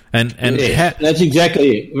 And that's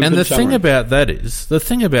exactly it. And the thing about that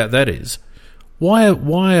is,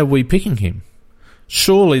 why are we picking him?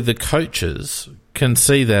 Surely the coaches can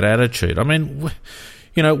see that attitude. I mean,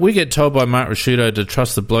 we get told by Mark Rasciuto to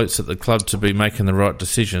trust the blokes at the club to be making the right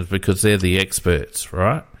decisions because they're the experts,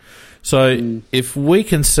 right? So if we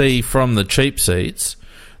can see from the cheap seats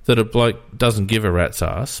that a bloke doesn't give a rat's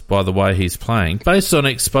ass by the way he's playing, based on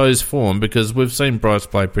exposed form, because we've seen Bryce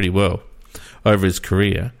play pretty well over his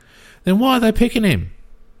career, then why are they picking him?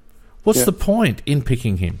 What's the point in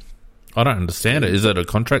picking him? I don't understand it. Is it a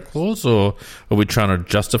contract clause, or are we trying to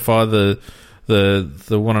justify the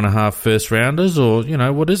 1.5 first rounders, or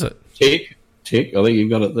what is it? Tick. I think you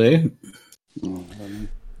got it there.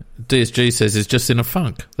 DSG says he's just in a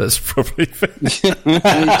funk. That's probably fair.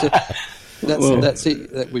 That's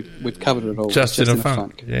it. We've covered it all. Just in a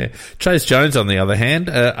funk. Yeah. Chase Jones, on the other hand,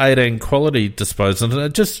 18 quality disposals.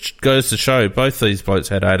 It just goes to show both these blokes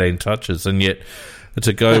had 18 touches, and yet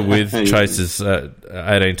to go with Chase's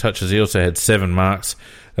 18 touches, he also had 7 marks,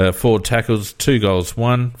 4 tackles, 2 goals,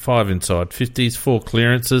 1, 5 inside 50s, 4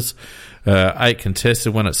 clearances, 8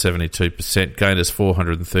 contested, 1 at 72%, gained us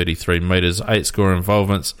 433 metres, 8 score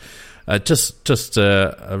involvements. Just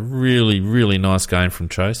a really, really nice game from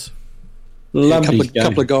Chase. A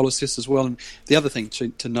couple of goal assists as well. And the other thing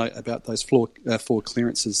to note about those 4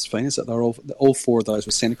 clearances, Fiend, is that they're all 4 of those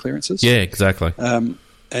were centre clearances. Yeah, exactly.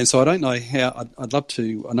 And so I don't know how. I'd love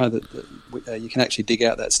to. I know that you can actually dig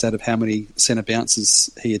out that stat of how many centre bounces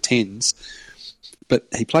he attends. But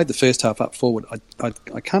he played the first half up forward. I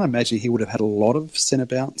can't imagine he would have had a lot of centre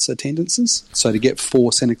bounce attendances. So to get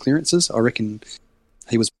 4 centre clearances, I reckon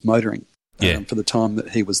he was motoring for the time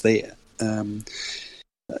that he was there.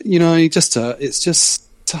 It's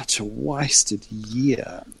just such a wasted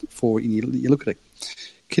year for you look at a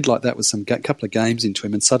kid like that with some couple of games into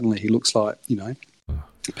him, and suddenly he looks like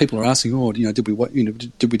people are asking, did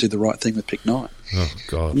we do the right thing with pick 9? Oh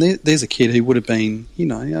God! And there's a kid who would have been, he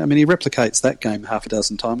replicates that game half a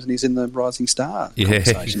dozen times, and he's in the Rising Star. Yeah,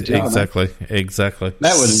 exactly.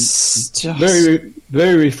 That was very,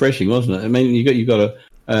 very refreshing, wasn't it? I mean, you got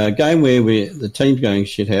a game where the team's going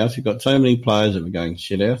shithouse. You've got so many players that were going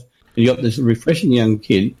shithouse. And you got this refreshing young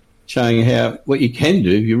kid showing what you can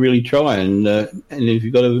do if you really try, and if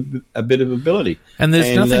you've got a bit of ability. And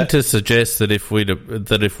there's nothing to suggest that if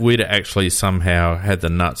we'd actually somehow had the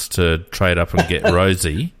nuts to trade up and get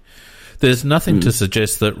Rosie, there's nothing to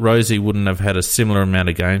suggest that Rosie wouldn't have had a similar amount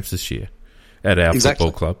of games this year at our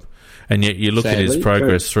football club. And yet you look at his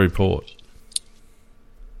progress through Port.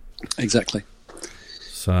 Exactly.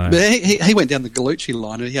 So but he went down the Gallucci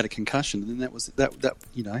line and he had a concussion, and then that was that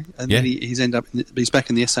and then he's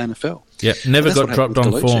back in the SANFL. Yeah, never got dropped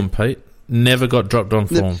on form, Pete. Never got dropped on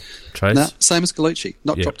form. Chase. No, same as Gallucci,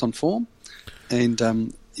 not dropped on form, and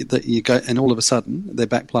you go, and all of a sudden they're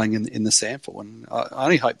back playing in the SANFL, and I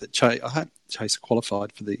only hope that Chase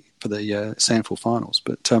qualified for the SANFL finals,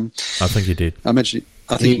 but I think he did. I imagine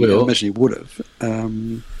he would have.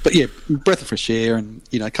 But yeah, breath of fresh air, and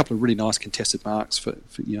a couple of really nice contested marks for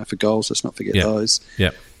goals. Let's not forget those.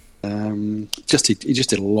 Yeah. He just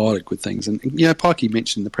did a lot of good things, and Pikey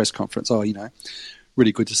mentioned in the press conference.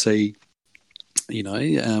 Really good to see.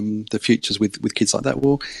 The futures with kids like that.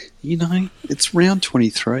 Well, it's round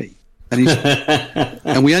 23, and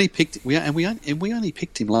and we only picked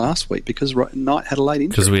him last week because Knight had a late injury.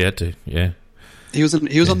 Because we had to, yeah. He was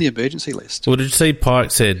on the emergency list. Well, did you see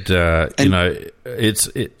Pike said, the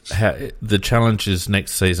challenge is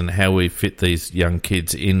next season how we fit these young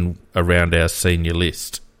kids in around our senior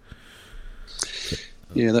list.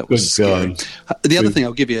 Yeah, that was scary. The other thing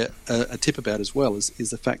I'll give you a tip about as well is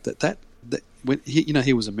the fact that when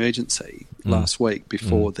he was emergency last week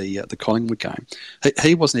before the Collingwood game.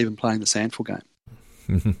 He wasn't even playing the Sandford game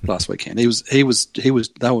last weekend. They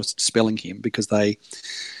were spelling him because they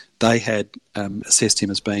had assessed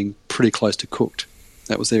him as being pretty close to cooked.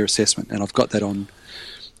 That was their assessment, and I've got that on,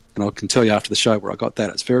 and I can tell you after the show where I got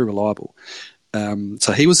that. It's very reliable.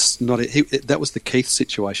 So he was not. That was the Keith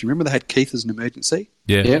situation. Remember they had Keith as an emergency.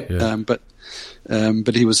 Yeah. But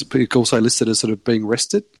he was also listed as sort of being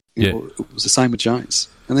rested. Yeah. It was the same with Jones,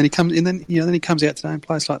 and then he comes, then he comes out today and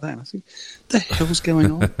plays like that. And I think, the hell's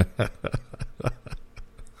going on?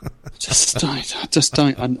 Just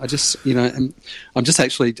don't. I'm just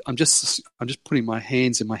putting my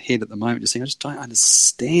hands in my head at the moment, just saying I just don't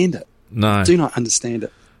understand it. No, I do not understand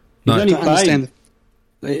it.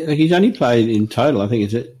 He's only played in total. I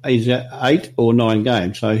think he's at 8 or 9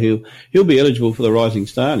 games, so he'll be eligible for the Rising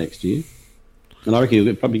Star next year, and I reckon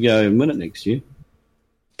he'll probably go and win it next year.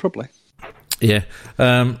 Probably. Yeah.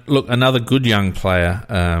 Look, another good young player.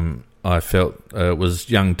 I felt was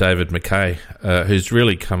young David McKay, who's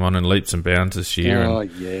really come on in leaps and bounds this year. Oh,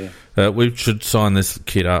 yeah. We should sign this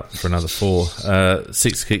kid up for another 4.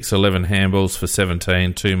 6 kicks, 11 handballs for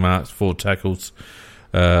 17, 2 marks, 4 tackles,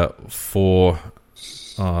 4...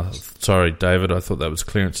 Oh, sorry, David, I thought that was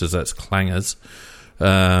clearances. That's clangers.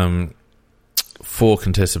 4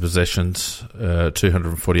 contested possessions,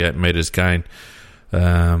 248 metres gain.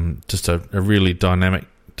 Just a really dynamic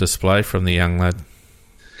display from the young lad.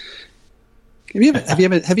 Have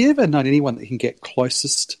you ever known anyone that can get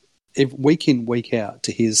closest week in, week out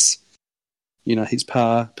to his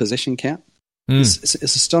par possession count? It's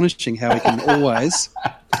astonishing how he can always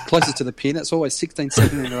closest to the pin, it's always 16,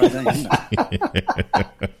 17 or 18, isn't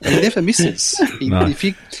it? And he never misses. If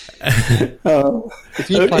you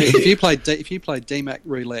play DMAC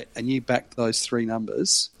roulette and you backed those three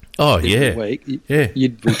numbers every week,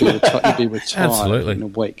 you'd be retired Absolutely. in a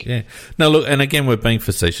week. Yeah. No, look, and again, we're being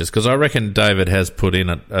facetious because I reckon David has put in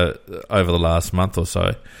over the last month or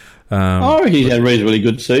so. He's had a reasonably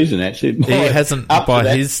good season, actually. He hasn't,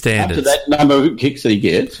 by his standards. Up to that number of kicks that he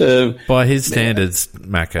gets. By his standards,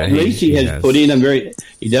 Macca. At least he has put in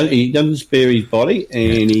he doesn't spare his body,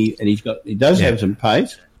 and he does have some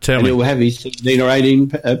pace. He'll have his 16 or 18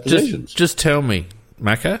 positions. Just tell me,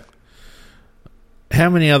 Macca, how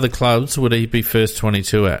many other clubs would he be first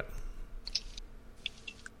 22 at?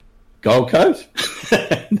 Gold Coast,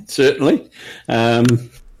 certainly.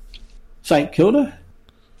 St Kilda.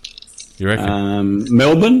 You reckon?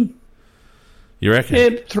 Melbourne. You reckon? Yeah,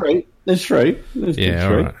 three. There's three. Three.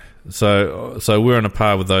 All right. So we're on a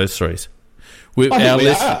par with those threes. Our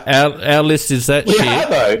list is that shit.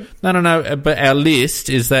 Are, though. No. But our list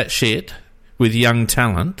is that shit with young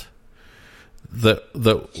talent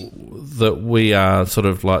that we are sort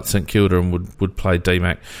of like St Kilda and would play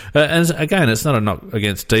DMAC. And again, it's not a knock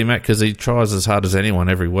against DMAC because he tries as hard as anyone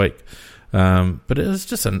every week. But it's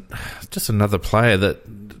just another player that.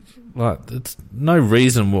 Like, it's no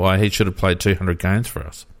reason why he should have played 200 games for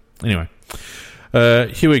us. Anyway,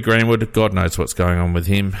 Huey Greenwood, God knows what's going on with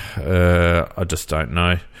him. I just don't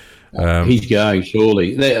know. He's going,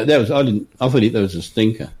 surely. I thought that was a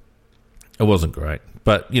stinker. It wasn't great,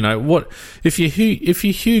 but you know what? If you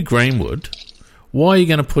Hugh Greenwood, why are you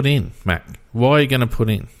going to put in, Mac? Why are you going to put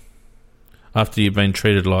in after you've been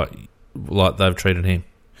treated like they've treated him?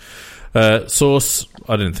 Source,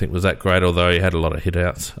 I didn't think was that great, although he had a lot of hit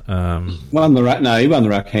outs. He won the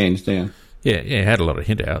ruck hands down. Yeah, he had a lot of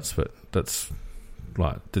hit outs, but that's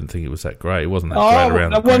didn't think it was that great. It wasn't that great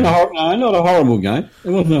around the ground. Not a horrible game. It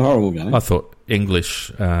wasn't a horrible game. I thought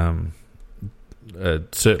English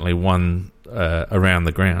certainly won around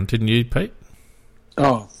the ground, didn't you, Pete?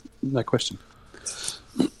 Oh, no question.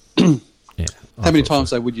 Yeah. How many times,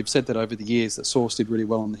 though, would you have said that over the years that Source did really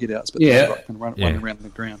well on the hit-outs, but run around the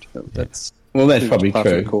ground? That's probably par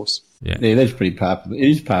true. for the course. Yeah, that's pretty par. It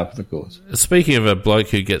is par for the course. Speaking of a bloke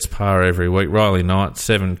who gets par every week, Riley Knight,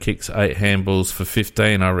 7 kicks, 8 handballs for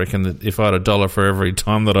 15. I reckon that if I had $1 for every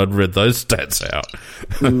time that I'd read those stats out,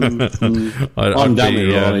 I'm done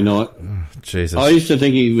with Riley Knight. Jesus, I used to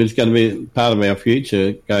think he was going to be part of our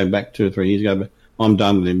future going back 2 or 3 years ago, but I'm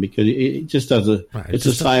done with him because it just does it's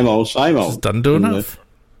the same old. It doesn't do enough.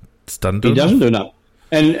 He doesn't do enough.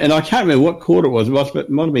 And I can't remember what quarter it was. It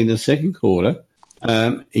might have been the second quarter.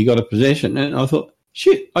 He got a possession, and I thought,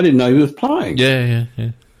 shit, I didn't know he was playing. Yeah.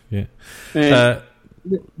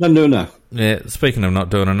 Doesn't do enough. Yeah, speaking of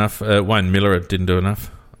not doing enough, Wayne Miller didn't do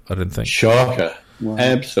enough, I didn't think. Shocker. Wow.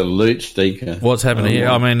 Absolute stinker. What's happening here?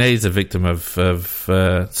 I mean, he's a victim of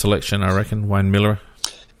selection, I reckon, Wayne Miller.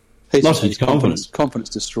 He's lost his confidence. Confidence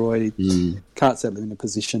destroyed. He can't settle in a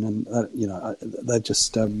position, and they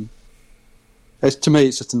just. To me,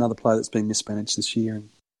 it's just another player that's been mismanaged this year,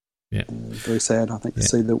 and very sad. I think to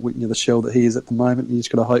see the shell that he is at the moment. You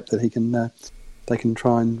just got to hope that he can. They can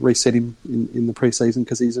try and reset him in the pre-season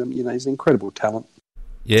because he's he's an incredible talent.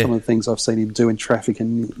 Yeah. Some of the things I've seen him do in traffic,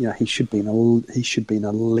 and he should be an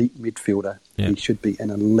elite midfielder. Yeah. He should be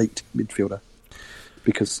an elite midfielder.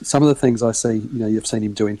 Because some of the things I see, you've seen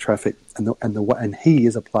him do in traffic, and he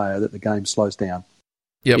is a player that the game slows down.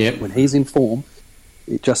 Yep. When he's in form,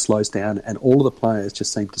 it just slows down, and all of the players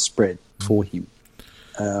just seem to spread for him.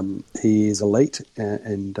 He is elite,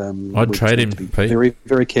 and I'd trade him, Pete. Very,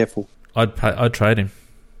 very careful. I'd trade him.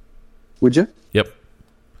 Would you? Yep.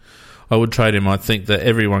 I would trade him. I think that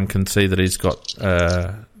everyone can see that he's got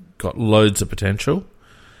loads of potential.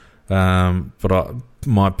 But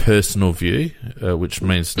my personal view, which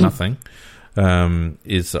means nothing,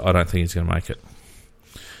 is that I don't think he's going to make it.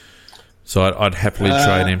 So I'd happily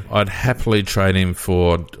trade him. I'd happily trade him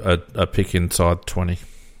for a pick inside 20.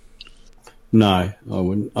 No, I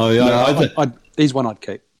wouldn't. He's one I'd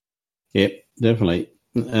keep. Yep, definitely.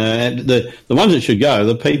 The ones that should go are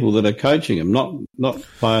the people that are coaching him, not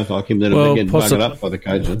players like him that are getting buggered up by the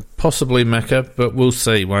coaches. Possibly Macca, but we'll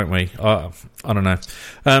see, won't we? I don't know.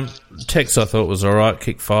 Tex, I thought was all right.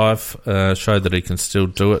 Kick 5, showed that he can still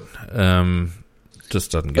do it.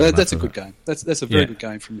 Just doesn't get. That's a good game. That's a very good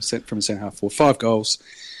game from a centre half forward. 5 goals.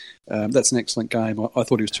 That's an excellent game. I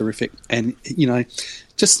thought he was terrific, and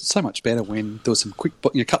just so much better when there was some quick.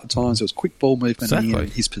 A couple of times there was quick ball movement. Exactly. And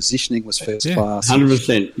his positioning was first class.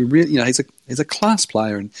 100%. He really, he's a class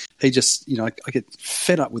player, and he just, I get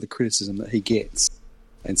fed up with the criticism that he gets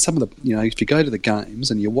And some of the, if you go to the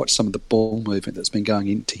games and you watch some of the ball movement that's been going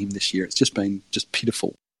into him this year, it's just been just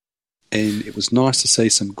pitiful. And it was nice to see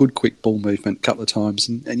some good, quick ball movement a couple of times.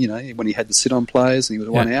 And when he had to sit on players and he was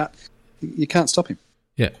one out, you can't stop him.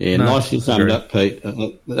 Yeah, nicely summed up, Pete.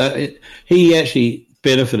 He actually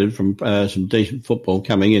benefited from some decent football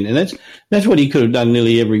coming in, and that's what he could have done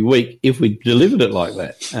nearly every week if we delivered it like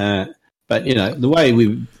that. But the way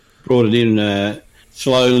we brought it in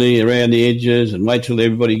slowly around the edges and wait till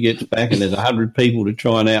everybody gets back and there's 100 people to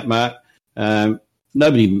try and outmark.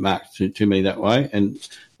 Nobody marked to me that way, and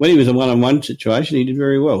when he was a one-on-one situation, he did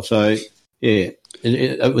very well. So it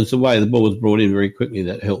was the way the ball was brought in very quickly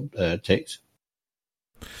that helped Tex.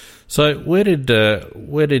 So where did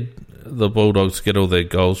the Bulldogs get all their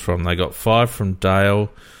goals from? They got 5 from Dale,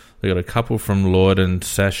 they got a couple from Lloyd and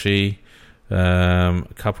Sashi, a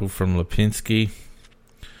couple from Lipinski.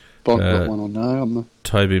 Bond got one or no?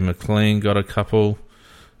 Toby McLean got a couple.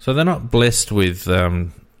 So they're not blessed with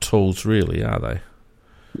tools, really, are they?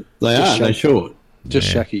 They are. They're short.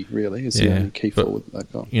 Just Shaki, really, is the only key forward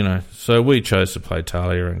that they've got. So we chose to play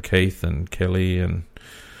Talia and Keith and Kelly and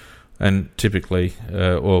typically,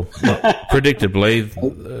 predictably,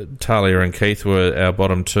 Talia and Keith were our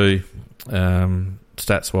bottom two,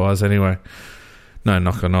 stats-wise anyway. No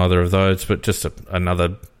knock on either of those, but just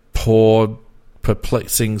another poor,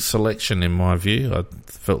 perplexing selection in my view. I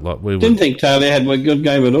felt like we didn't think Talia had a good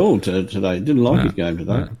game at all today. Didn't like his game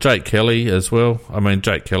today. Jake Kelly as well. I mean,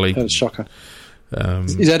 Jake Kelly. That was a shocker.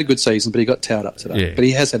 He's had a good season, but he got towed up today. Yeah. But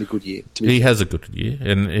he has had a good year. He has a good year,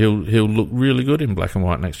 and he'll look really good in black and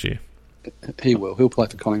white next year. He will. He'll play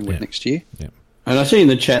for Collingwood next year. Yeah. And I see in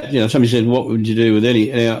the chat, somebody said, "What would you do with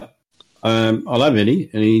Eddie?" Now, I love Eddie,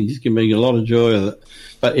 and he's given me a lot of joy of it.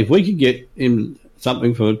 But if we could get him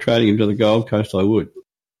something for trading him to the Gold Coast, I would.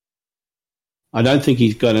 I don't think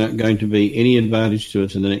he's going to be any advantage to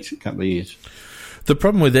us in the next couple of years. The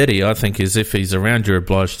problem with Eddie, I think, is if he's around, you're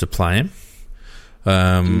obliged to play him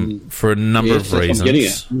for a number of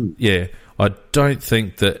reasons. Yeah, I don't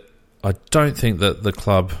think that the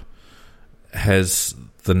club has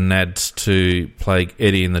the nads to play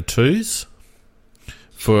Eddie in the twos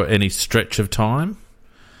for any stretch of time,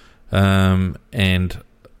 and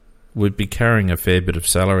we'd be carrying a fair bit of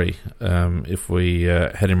salary if we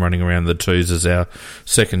had him running around the twos as our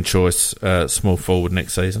second choice small forward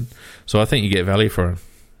next season. So I think you get value for him.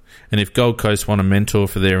 And if Gold Coast want a mentor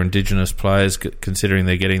for their Indigenous players, considering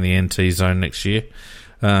they're getting the NT zone next year,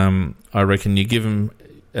 I reckon you give them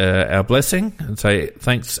our blessing and say,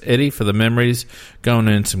 thanks, Eddie, for the memories. Go and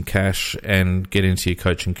earn some cash and get into your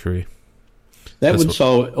coaching career. That would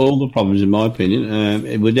solve all the problems, in my opinion.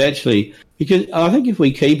 It would actually, because I think if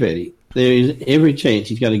we keep Eddie, there is every chance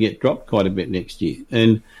he's going to get dropped quite a bit next year,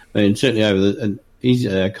 and certainly he's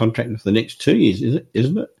contracted for the next 2 years,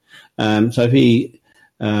 isn't it? So if he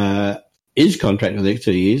is contracted for the next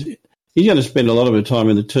 2 years, he's going to spend a lot of the time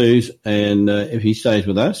in the twos, and if he stays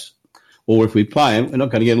with us, or if we play him, we're not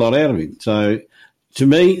going to get a lot out of him. So to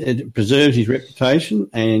me, it preserves his reputation,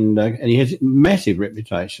 and he has a massive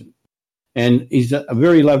reputation. And he's a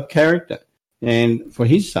very loved character. And for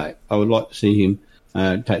his sake, I would like to see him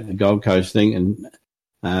take the Gold Coast thing and,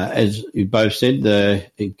 as you both said,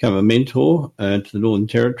 become a mentor to the Northern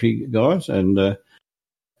Territory guys, and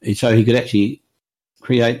so he could actually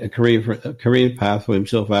create a career path for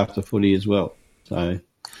himself after footy as well. So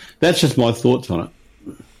that's just my thoughts on it.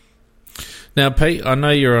 Now, Pete, I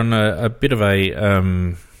know you're on a bit of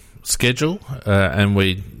a schedule, and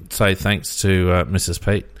we say thanks to Mrs.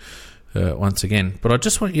 Pete once again. But I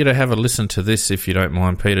just want you to have a listen to this, if you don't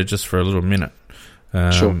mind, Peter, just for a little minute.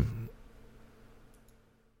 Sure.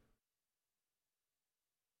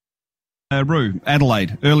 Roo,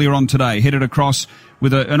 Adelaide, earlier on today, headed across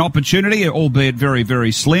with an opportunity, albeit very,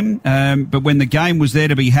 very slim. But when the game was there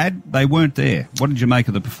to be had, they weren't there. What did you make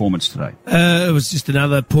of the performance today? It was just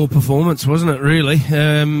another poor performance, wasn't it, really?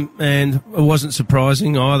 And it wasn't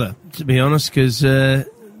surprising either, to be honest, because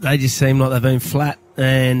they just seem like they've been flat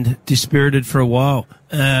and dispirited for a while.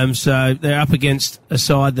 So they're up against a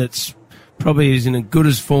side that's probably is in as good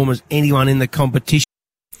as form as anyone in the competition.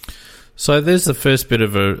 So there's the first bit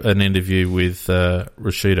of an interview with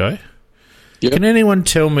Rashido. Yep. Can anyone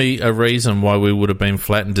tell me a reason why we would have been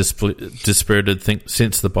flat and dispirited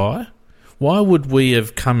since the bye? Why would we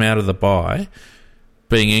have come out of the bye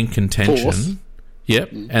being in contention? Fourth.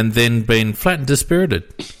 Yep, and then been flat and dispirited?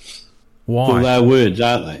 Why? Well, they're words,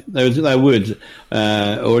 aren't they? They're words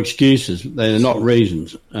or excuses. They're not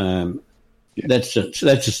reasons. That's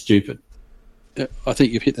just stupid. I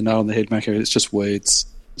think you've hit the nail on the head, Mako. It's just words.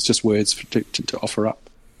 It's just words to offer up.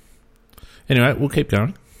 Anyway, we'll keep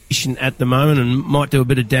going. at the moment and might do a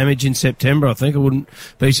bit of damage in September, I think. I wouldn't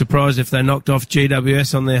be surprised if they knocked off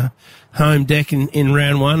GWS on their home deck in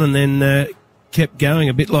round one and then kept going,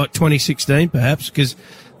 a bit like 2016 perhaps, because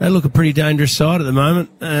they look a pretty dangerous side at the moment.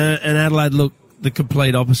 And Adelaide look the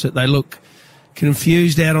complete opposite. They look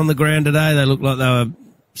confused out on the ground today. They look like they were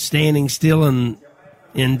standing still and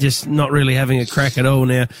just not really having a crack at all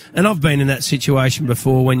now. And I've been in that situation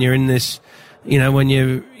before when you're in this, when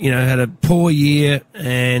you had a poor year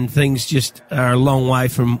and things just are a long way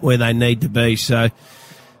from where they need to be. So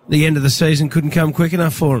the end of the season couldn't come quick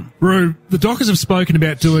enough for them. Roo, the Dockers have spoken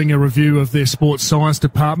about doing a review of their sports science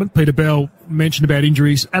department. Peter Bell mentioned about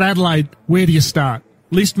injuries. At Adelaide, where do you start?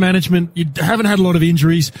 List management, you haven't had a lot of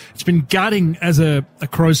injuries. It's been gutting as a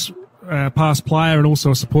Crows past player and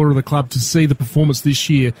also a supporter of the club to see the performance this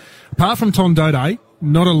year. Apart from Tom Dode,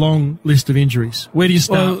 not a long list of injuries. Where do you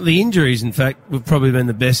start? Well, the injuries, in fact, have probably been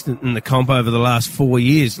the best in the comp over the last 4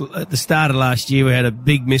 years. At the start of last year, we had a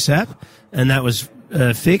big mishap, and that was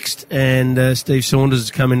fixed, and Steve Saunders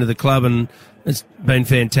has come into the club, and it's been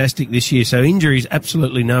fantastic this year. So injuries,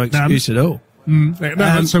 absolutely no excuse at all. Where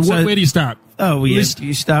do you start? Oh, well, you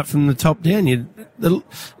start from the top down.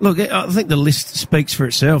 Look, I think the list speaks for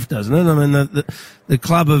itself, doesn't it? I mean, the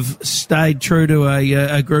club have stayed true to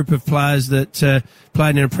a group of players that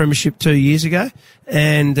played in a premiership 2 years ago,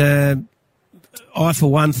 and I,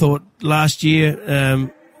 for one, thought last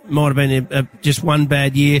year might have been just one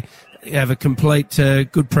bad year. Have a complete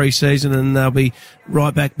good pre-season and they'll be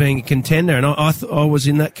right back being a contender. And I was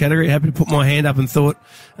in that category, happy to put my hand up and thought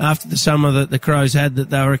after the summer that the Crows had that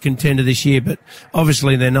they were a contender this year, but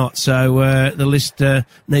obviously they're not. So the list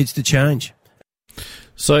needs to change.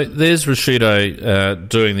 So there's Rashido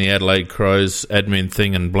doing the Adelaide Crows admin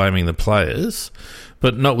thing and blaming the players,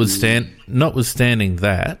 but notwithstanding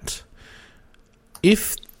that,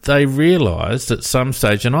 if they realised at some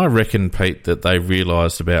stage, and I reckon, Pete, that they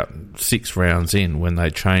realised about 6 rounds in when they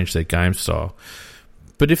changed their game style.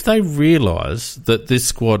 But if they realised that this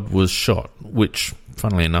squad was shot, which,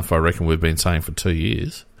 funnily enough, I reckon we've been saying for 2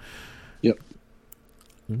 years. Yep.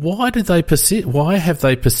 Why did they persist? Why have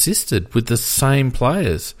they persisted with the same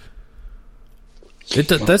players?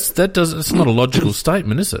 It's not a logical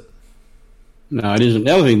statement, is it? No, it isn't.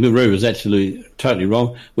 The other thing, the Roo is actually totally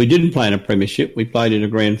wrong. We didn't play in a premiership. We played in a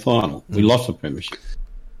grand final. We lost the premiership.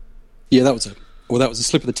 Yeah, that was a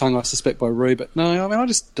slip of the tongue, I suspect, by Roo. But no, I mean, I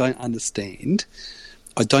just don't understand.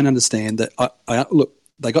 I don't understand that. Look,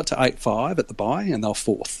 they got to 8-5 at the bye and they were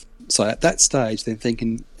 4th. So at that stage, they're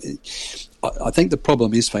thinking. I think the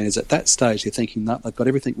problem is, Fane, is at that stage they're thinking that they've got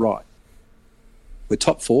everything right. We're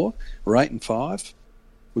top 4. We're 8-5.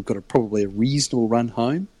 We've got probably a reasonable run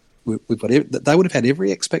home. We've got. They would have had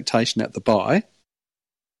every expectation at the bye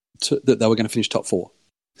that they were going to finish top 4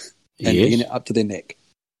 and be up to their neck.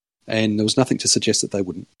 And there was nothing to suggest that they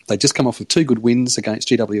wouldn't. They just come off with 2 good wins against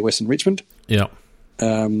GWS and Richmond. Yeah.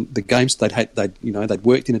 The games they'd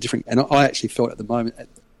worked in a different. And I actually felt at the moment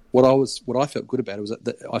what I felt good about it was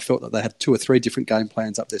that I felt that they had 2 or 3 different game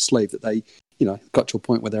plans up their sleeve that they got to a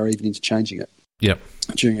point where they were even interchanging it. Yep.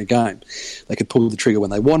 During a game, they could pull the trigger when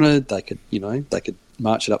they wanted. They could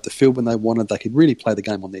march it up the field when they wanted. They could really play the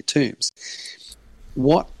game on their terms.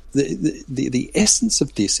 What the essence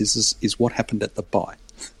of this is what happened at the bye,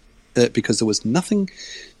 because there was nothing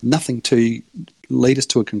to lead us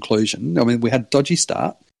to a conclusion. I mean, we had a dodgy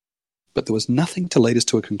start, but there was nothing to lead us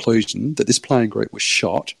to a conclusion that this playing group was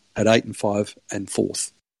shot at 8-5 and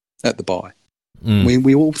 4th at the bye.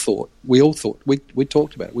 We all thought, we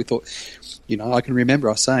talked about it. We thought, I can remember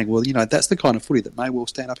us saying, well, that's the kind of footy that may well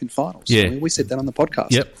stand up in finals. Yeah. I mean, we said that on the podcast.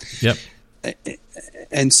 Yep.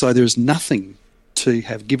 And so there's nothing to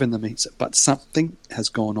have given them, but something has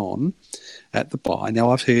gone on at the bye. Now,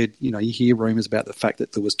 I've heard, you hear rumours about the fact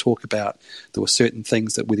that there was talk about there were certain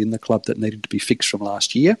things that within the club that needed to be fixed from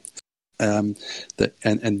last year. That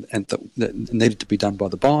needed to be done by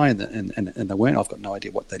the bye, and they weren't. I've got no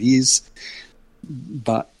idea what that is.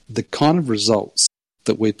 But the kind of results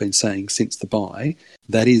that we've been seeing since the bye,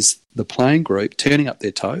 that is the playing group turning up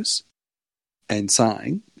their toes and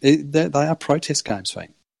saying they are protest games,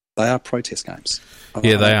 Fane. They are protest games.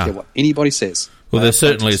 Yeah, they are. I don't care what anybody says. Well, they're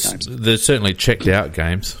certainly checked out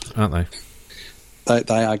games, aren't they?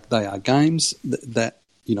 They are games that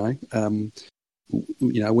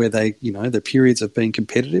where they the periods have been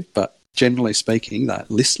competitive, but generally speaking, they're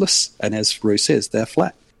listless, and as Roo says, they're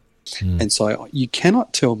flat. And so you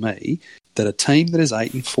cannot tell me that a team that is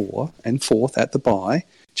 8-4 and 4th at the bye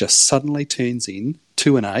just suddenly turns in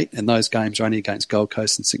 2-8, and those games are only against Gold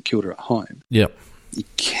Coast and St Kilda at home. Yep. You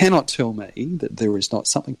cannot tell me that there is not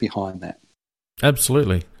something behind that.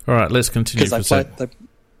 Absolutely. All right, let's continue.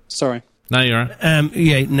 Sorry. No, you're right.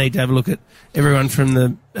 You need to have a look at everyone from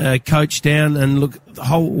the coach down and look the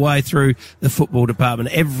whole way through the football department.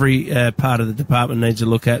 Every part of the department needs a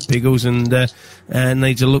look at, Biggles, and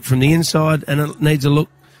needs a look from the inside and it needs a look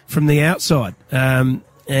from the outside. And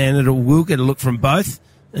we'll get a look from both,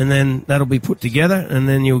 and then that'll be put together, and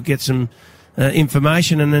then you'll get some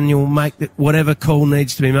information, and then you'll make whatever call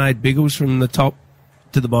needs to be made, Biggles, from the top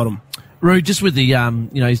to the bottom. Roo, just with the,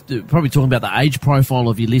 he's probably talking about the age profile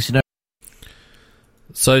of your listener.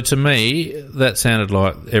 So to me, that sounded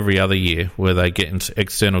like every other year where they get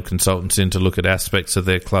external consultants in to look at aspects of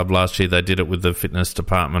their club. Last year they did it with the fitness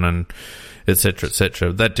department and et cetera, et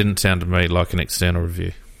cetera. That didn't sound to me like an external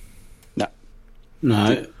review.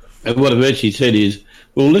 No. What I've actually said is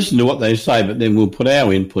we'll listen to what they say, but then we'll put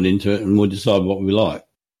our input into it and we'll decide what we like.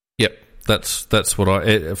 Yep, that's what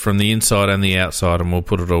I from the inside and the outside, and we'll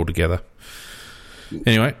put it all together.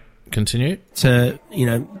 Anyway, continue.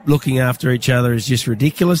 Looking after each other is just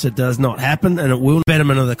ridiculous. It does not happen, and it will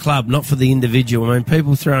betterment of the club, not for the individual. I mean,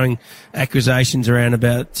 people throwing accusations around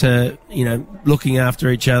about, looking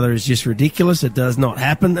after each other is just ridiculous. It does not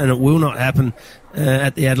happen, and it will not happen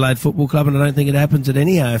at the Adelaide Football Club, and I don't think it happens at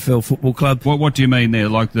any AFL football club. What do you mean there?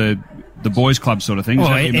 Like the boys' club sort of thing?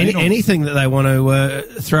 Anything that they want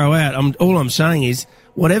to throw out. All I'm saying is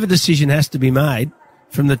whatever decision has to be made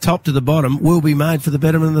from the top to the bottom will be made for the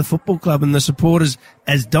betterment of the football club, and the supporters,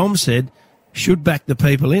 as Dom said, should back the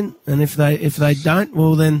people in. And if they don't,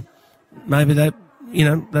 well then maybe they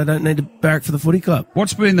don't need to barrack for the footy club.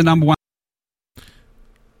 What's been the number one?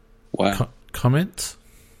 Wow. Comments?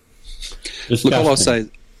 Look, all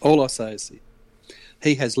I say is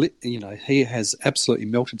he has absolutely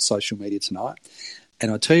melted social media tonight.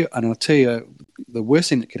 And I tell you, the worst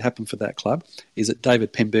thing that could happen for that club is that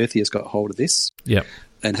David Penberthy has got hold of this. Yep.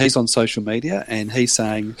 And he's on social media and he's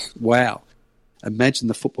saying, "Wow, imagine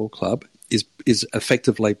the football club is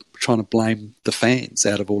effectively trying to blame the fans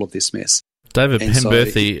out of all of this mess." David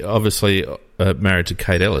Penberthy, obviously married to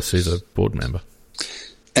Kate Ellis, who's a board member,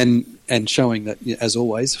 and showing that, as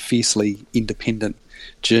always, fiercely independent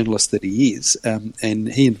journalist that he is. And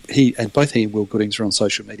both he and Will Goodings are on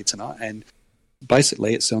social media tonight, and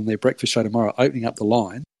basically, it's on their breakfast show tomorrow, opening up the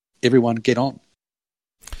line. Everyone get on.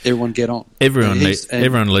 Everyone get on. Everyone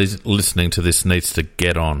listening to this needs to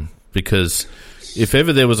get on, because if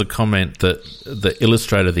ever there was a comment that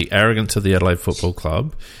illustrated the arrogance of the Adelaide Football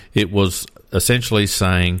Club, it was essentially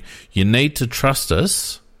saying, you need to trust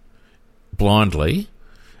us blindly,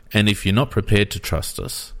 and if you're not prepared to trust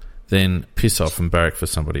us, then piss off and barrack for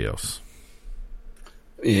somebody else.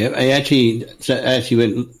 Yeah, he actually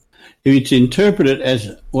went... If it's interpreted as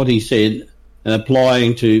what he said and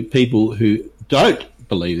applying to people who don't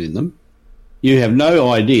believe in them, you have no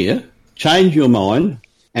idea. Change your mind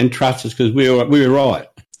and trust us because we're right.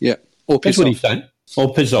 Yeah, or piss off. That's what he's saying.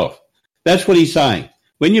 Or piss off. That's what he's saying.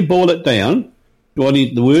 When you boil it down, the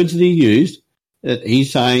words that he used,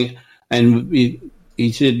 he's saying, and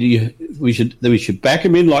he said we should back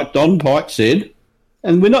him in like Don Pike said,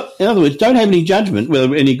 and we're not. In other words, don't have any judgment whether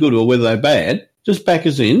they're any good or whether they're bad. Just back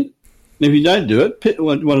us in. And if you don't do it,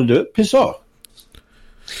 want to do it, piss off.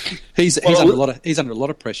 He's under a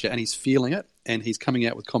lot of pressure, and he's feeling it, and he's coming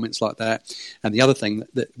out with comments like that. And the other thing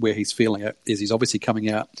where he's feeling it is he's obviously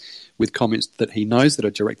coming out with comments that he knows that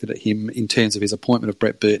are directed at him in terms of his appointment of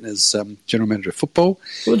Brett Burton as general manager of football.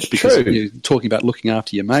 Well, it's because true. You're talking about looking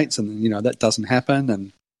after your mates, and that doesn't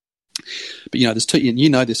happen. But there's two. You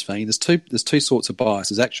know this, Fiend. There's two sorts of bias.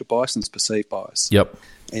 There's actual bias and there's perceived bias. Yep.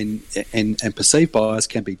 And perceived bias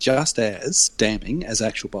can be just as damning as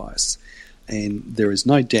actual bias. And there is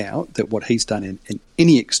no doubt that what he's done in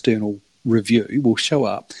any external review will show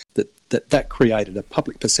up that created a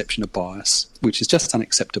public perception of bias, which is just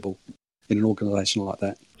unacceptable in an organisation like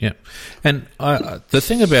that. Yeah. And the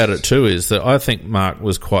thing about it too is that I think Mark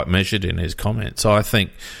was quite measured in his comments. I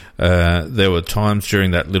think there were times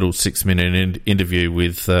during that little 6-minute interview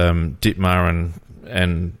with Dittmar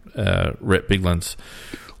and Rhett Biglands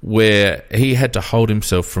where he had to hold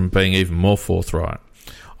himself from being even more forthright.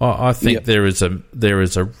 I think there is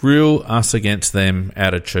a real us against them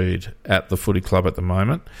attitude at the footy club at the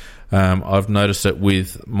moment. I've noticed it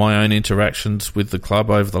with my own interactions with the club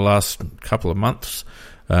over the last couple of months.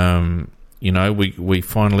 We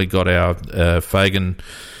finally got our Fagan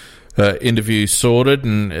interview sorted,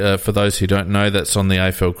 and for those who don't know, that's on the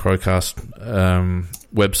AFL CrowCast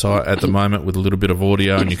website at the moment with a little bit of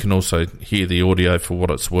audio, and you can also hear the audio for what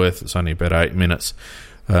it's worth. It's only about 8 minutes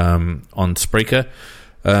on Spreaker.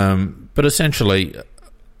 But essentially,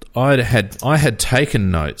 I had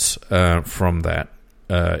taken notes from that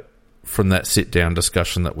sit-down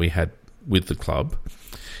discussion that we had with the club,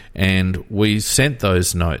 And we sent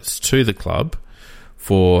those notes to the club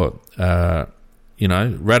for,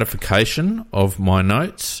 ratification of my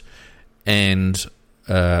notes and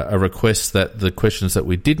a request that the questions that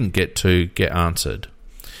we didn't get to get answered.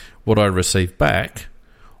 What I received back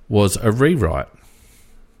was a rewrite.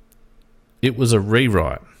 It was a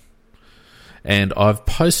rewrite. And I've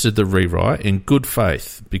posted the rewrite in good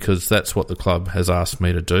faith because that's what the club has asked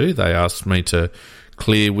me to do. They asked me to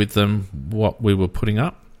clear with them what we were putting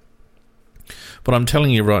up. But I'm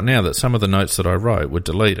telling you right now that some of the notes that I wrote were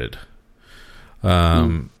deleted.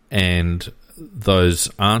 And those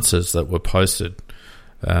answers that were posted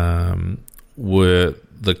were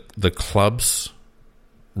the club's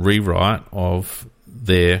rewrite of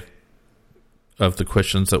the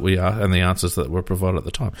questions that we are and the answers that were provided at the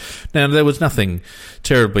time. Now, there was nothing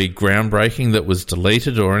terribly groundbreaking that was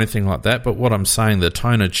deleted or anything like that, but what I'm saying, the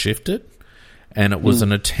tone had shifted, and it was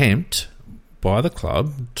an attempt by the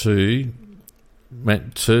club to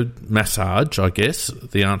massage, I guess,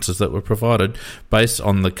 the answers that were provided based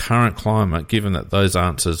on the current climate, given that those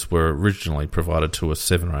answers were originally provided to us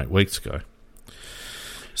 7 or 8 weeks ago.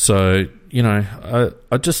 So, I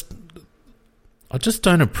just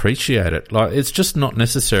don't appreciate it. Like, it's just not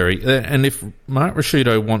necessary. And if Mark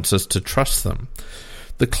Rasciuto wants us to trust them,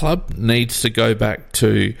 the club needs to go back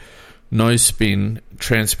to no-spin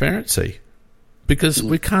transparency, because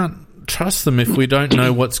we can't trust them if we don't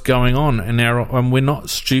know what's going on. And we're not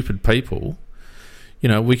stupid people.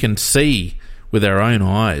 We can see with our own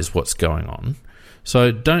eyes what's going on.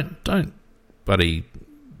 So don't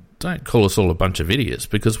call us all a bunch of idiots,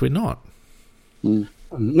 because we're not.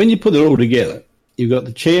 When you put it all together, you've got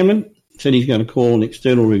the chairman said he's going to call an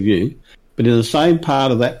external review, but in the same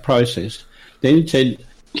part of that process, then he said,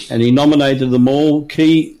 and he nominated them all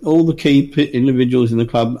the key individuals in the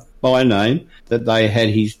club by name, that they had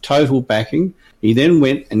his total backing. He then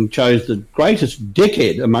went and chose the greatest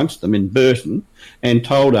dickhead amongst them in Burton and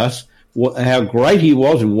told us how great he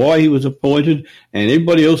was and why he was appointed, and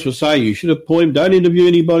everybody else was saying, you should appoint him, don't interview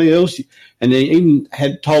anybody else. And they even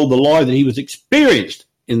had told the lie that he was experienced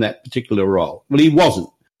in that particular role. Well, he wasn't.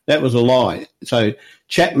 That was a lie. So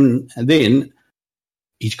Chapman then,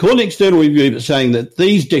 he's called an external review, but saying that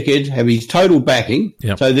these dickheads have his total backing.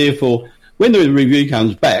 Yep. So therefore, when the review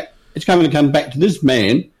comes back, it's going to come back to this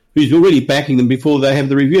man who's already backing them before they have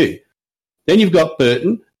the review. Then you've got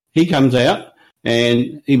Burton. He comes out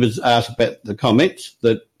and he was asked about the comments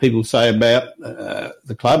that people say about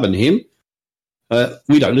the club and him.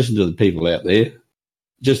 We don't listen to the people out there.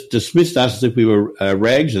 Just dismissed us as if we were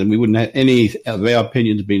rags and we wouldn't have any of our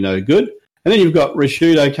opinions be no good. And then you've got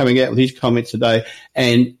Rasciuto coming out with his comments today,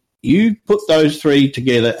 and you put those three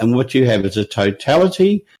together and what you have is a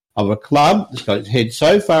totality of a club that's got its head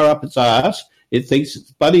so far up its arse, it thinks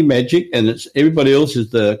it's bloody magic and it's everybody else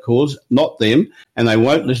is the cause, not them, and they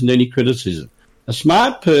won't listen to any criticism. A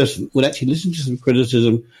smart person would actually listen to some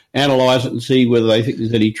criticism, analyse it and see whether they think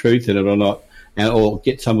there's any truth in it or not, or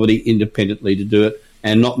get somebody independently to do it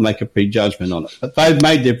and not make a prejudgment on it. But they've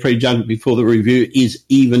made their prejudgment before the review is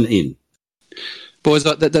even in. Boys,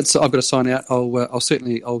 I've got to sign out.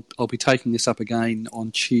 I'll be taking this up again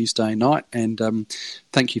on Tuesday night, and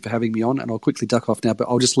thank you for having me on. And I'll quickly duck off now, but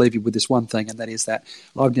I'll just leave you with this one thing, and that is that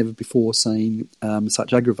I've never before seen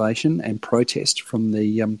such aggravation and protest from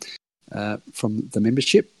the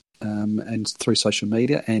membership and through social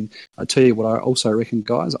media. And I tell you what, I also reckon,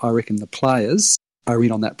 guys, I reckon the players are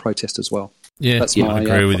in on that protest as well. Yeah, I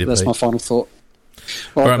agree with you. That's Pete. my final thought.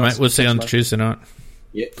 All right, mate. We'll see you on Tuesday night.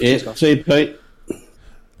 Yeah. See you, Pete.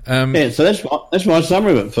 So that's my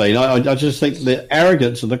summary of it, Pete. I just think the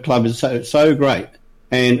arrogance of the club is so great,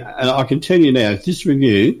 and I can tell you now, if this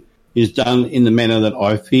review is done in the manner that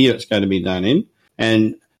I fear it's going to be done in,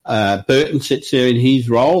 and Burton sits there in his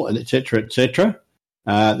role, and et cetera,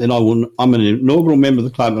 then I'm an inaugural member of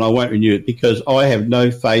the club, and I won't renew it because I have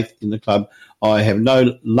no faith in the club. I have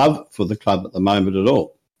no love for the club at the moment at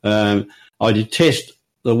all. I detest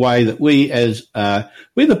the way that we're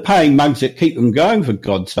the paying mugs that keep them going, for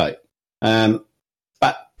God's sake. But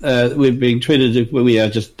we're being treated as if we are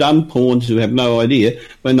just dumb pawns who have no idea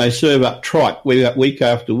when they serve up tripe week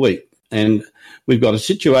after week. And we've got a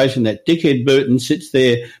situation that dickhead Burton sits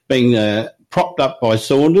there being propped up by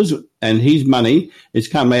Saunders, and his money has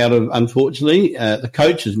come out of, unfortunately, the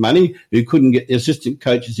coach's money, who couldn't get the assistant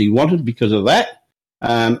coaches he wanted because of that.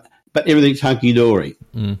 But everything's hunky-dory.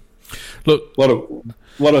 Mm. Look,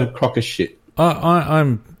 what a crock of shit.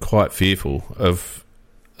 I'm quite fearful of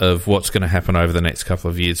what's going to happen over the next couple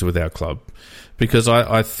of years with our club, because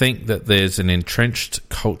I think that there's an entrenched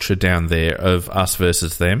culture down there of us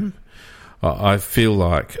versus them. I feel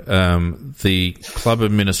like the club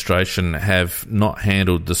administration have not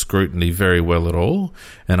handled the scrutiny very well at all,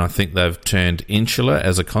 and I think they've turned insular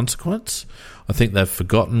as a consequence. I think they've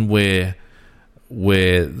forgotten where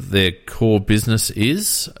their core business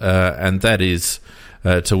is, and that is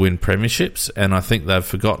to win premierships, and I think they've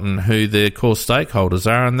forgotten who their core stakeholders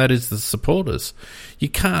are, and that is the supporters.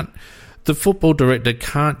 The football director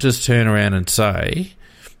can't just turn around and say,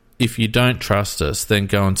 if you don't trust us, then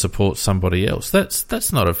go and support somebody else.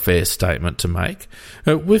 That's not a fair statement to make.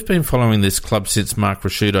 We've been following this club since Mark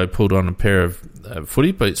Rasciuto pulled on a pair of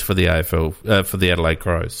footy boots for the AFL, for the Adelaide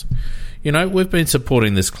Crows. We've been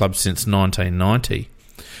supporting this club since 1990.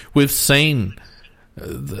 We've seen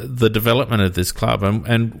the development of this club,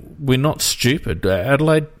 and we're not stupid.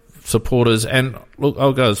 Adelaide supporters, and look,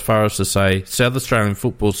 I'll go as far as to say South Australian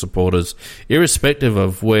football supporters, irrespective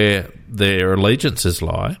of where their allegiances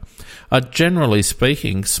lie, are generally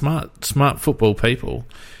speaking smart football people,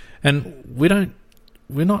 and we're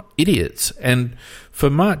not idiots. And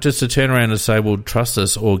for Mark just to turn around and say, well, trust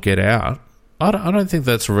us or get out, I don't think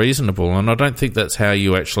that's reasonable, and I don't think that's how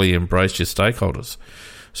you actually embrace your stakeholders.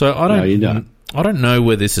 So I don't know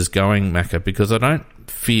where this is going, Macca, because I don't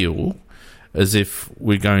feel as if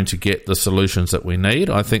we're going to get the solutions that we need.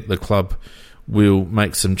 I think the club will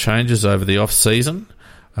make some changes over the off-season,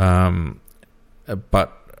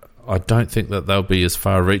 but I don't think that they'll be as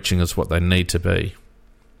far-reaching as what they need to be.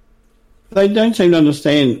 They don't seem to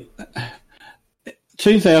understand.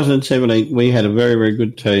 2017, we had a very, very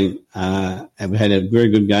good team, and we had a very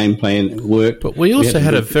good game plan. It worked. But we also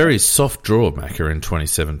had a very soft draw, Macca, in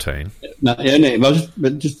 2017.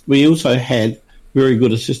 We also had very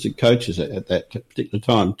good assistant coaches at that particular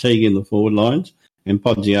time. Teague in the forward lines and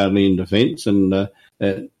Podsiadly in defence, and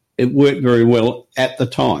it worked very well at the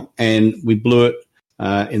time, and we blew it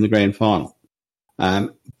in the grand final.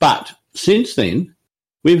 But since then,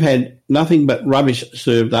 we've had nothing but rubbish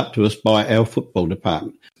served up to us by our football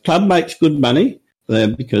department. The club makes good money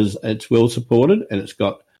because it's well supported and it's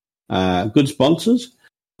got good sponsors,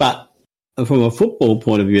 but from a football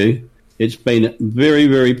point of view, it's been very,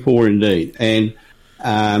 very poor indeed. And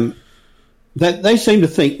that they seem to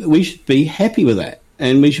think that we should be happy with that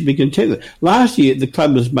and we should be content with it. Last year, the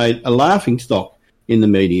club was made a laughing stock in the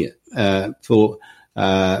media for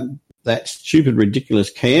that stupid,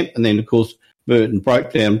 ridiculous camp. And then, of course, Burton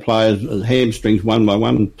broke down players' hamstrings one by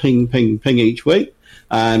one, ping, ping, ping each week.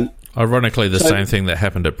 Ironically, the same thing that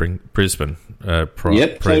happened at Brisbane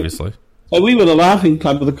previously. So we were the laughing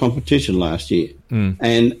club of the competition last year.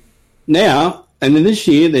 And now, and then this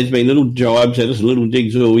year, there's been little jibes at us, little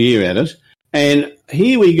digs all year at us. And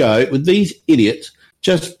here we go with these idiots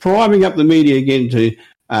just priming up the media again to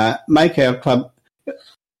make our club.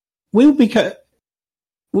 We'll be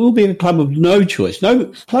a club of no choice. No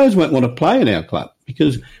players won't want to play in our club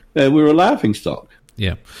because we're a laughing stock.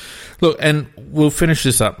 Yeah. Look, and we'll finish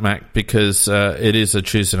this up, Mac, because it is a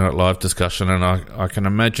Tuesday Night Live discussion, and I can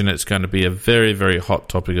imagine it's going to be a very, very hot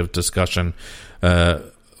topic of discussion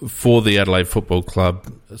for the Adelaide Football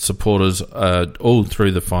Club supporters all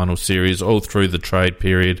through the final series, all through the trade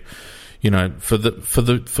period. For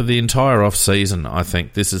the entire off season, I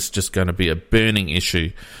think this is just going to be a burning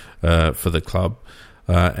issue for the club.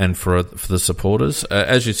 And for the supporters.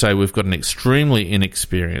 As you say, we've got an extremely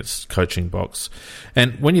inexperienced coaching box.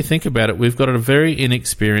 And when you think about it, we've got a very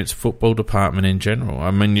inexperienced football department in general.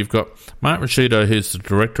 I mean, you've got Mark Rasciuto, who's the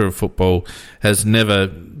director of football, has never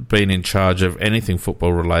been in charge of anything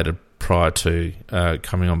football-related prior to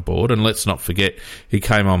coming on board. And let's not forget, he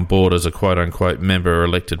came on board as a quote-unquote member or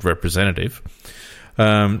elected representative.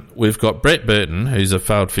 We've got Brett Burton, who's a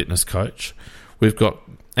failed fitness coach. We've got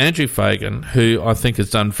Andrew Fagan, who I think has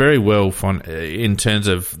done very well in terms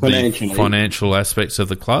of the financial aspects of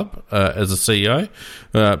the club as a CEO,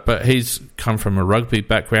 but he's come from a rugby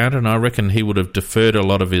background, and I reckon he would have deferred a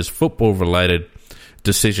lot of his football-related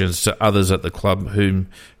decisions to others at the club whom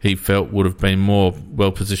he felt would have been more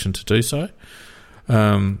well-positioned to do so.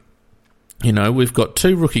 We've got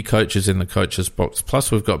two rookie coaches in the coaches box,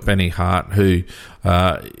 plus we've got Benny Hart, who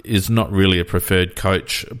is not really a preferred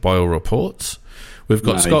coach by all reports. We've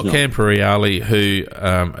got Scott Camporeale, who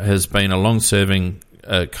has been a long-serving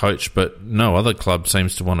coach, but no other club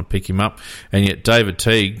seems to want to pick him up. And yet David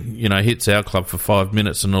Teague, hits our club for 5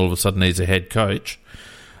 minutes and all of a sudden he's a head coach.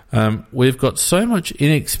 We've got so much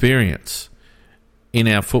inexperience in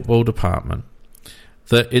our football department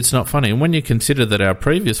that it's not funny. And when you consider that our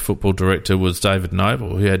previous football director was David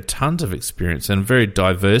Noble, who had tons of experience and very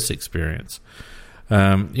diverse experience.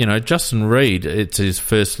 Justin Reid, it's his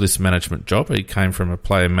first list management job. He came from a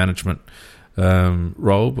player management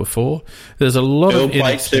role before. There's a lot of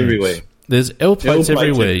inexperience everywhere. There's L plates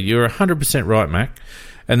everywhere. You're 100% right, Mac.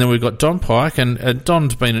 And then we've got Don Pike, and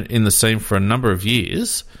Don's been in the scene for a number of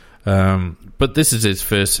years, but this is his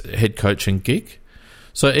first head coaching gig.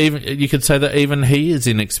 So even you could say that even he is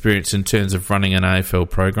inexperienced in terms of running an AFL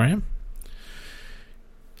program.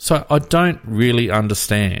 So I don't really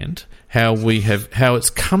understand how it's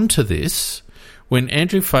come to this when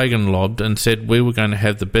Andrew Fagan lobbed and said we were going to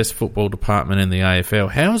have the best football department in the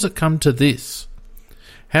AFL. How has it come to this?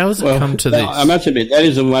 How has it come to this? I must admit, that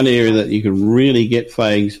is the one area that you can really get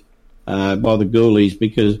fags by the Ghoulies,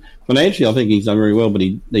 because financially I think he's done very well, but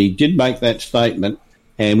he did make that statement.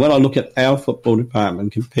 And when I look at our football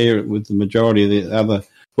department, compare it with the majority of the other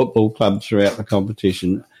football clubs throughout the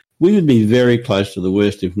competition, we would be very close to the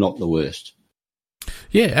worst, if not the worst.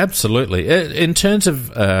 Yeah, absolutely. In terms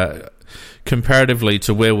of comparatively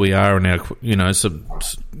to where we are in our, some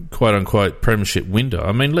quote unquote premiership window,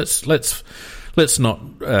 I mean, let's not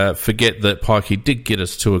forget that Pikey did get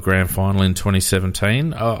us to a grand final in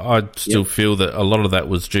 2017. I still feel that a lot of that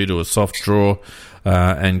was due to a soft draw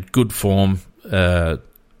and good form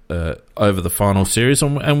over the final series,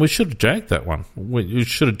 and we should have jagged that one. We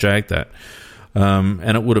should have jagged that,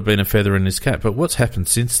 and it would have been a feather in his cap. But what's happened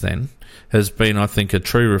since then has been, I think, a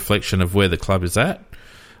true reflection of where the club is at.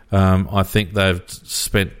 I think they've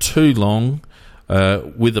spent too long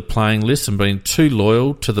with the playing list and been too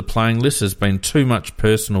loyal to the playing list. There's been too much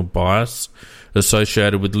personal bias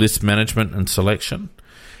associated with list management and selection.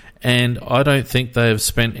 And I don't think they have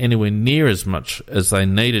spent anywhere near as much as they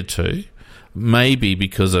needed to, maybe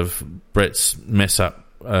because of Brett's mess up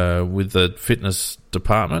with the fitness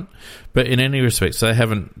department. But in any respects, they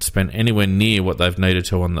haven't spent anywhere near what they've needed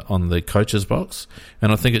to on the coach's box.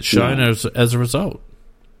 And I think it's shown as a result.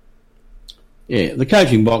 Yeah, the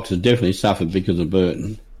coaching box has definitely suffered because of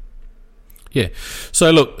Burton. Yeah.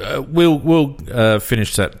 So, look, we'll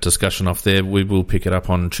finish that discussion off there. We will pick it up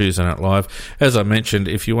on Tuesday Night Live. As I mentioned,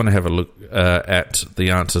 if you want to have a look at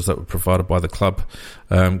the answers that were provided by the club,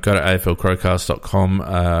 go to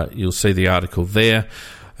aflcrowcast.com. You'll see the article there.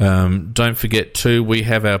 Don't forget, too, we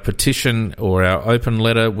have our petition or our open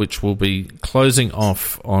letter, which will be closing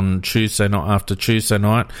off on Tuesday night, after Tuesday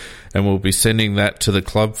night, and we'll be sending that to the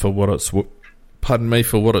club for what it's worth.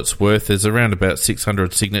 There's around about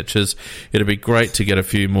 600 signatures. It'll be great to get a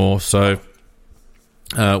few more. So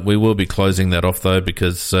we will be closing that off, though,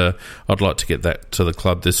 because I'd like to get that to the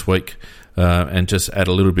club this week and just add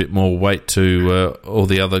a little bit more weight to all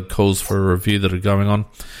the other calls for a review that are going on.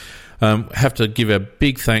 Have to give a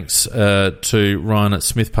big thanks to Ryan at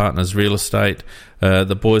Smith Partners Real Estate,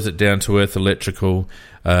 the boys at Down to Earth Electrical,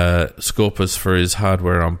 Scorpus for his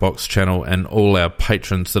hardware on Box Channel, and all our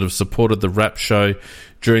patrons that have supported the Rap Show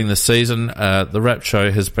during the season. The Rap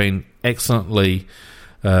Show has been excellently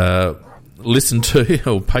listened to,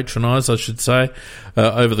 or patronised, I should say,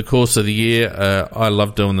 over the course of the year. I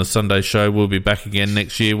love doing the Sunday show. We'll be back again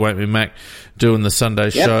next year, won't we, Mac, doing the Sunday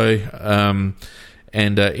show.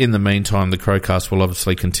 And in the meantime, the CrowCast will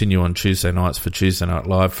obviously continue on Tuesday nights for Tuesday Night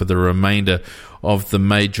Live for the remainder of the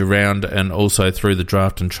major round and also through the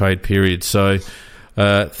draft and trade period. So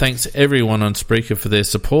thanks everyone on Spreaker for their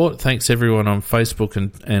support. Thanks everyone on Facebook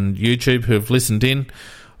and YouTube who have listened in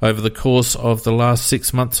over the course of the last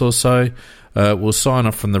 6 months or so. We'll sign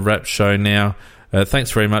off from the Rap Show now.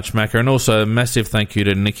 Thanks very much, Macca, and also a massive thank you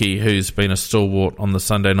to Nikki, who's been a stalwart on the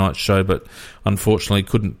Sunday night show but unfortunately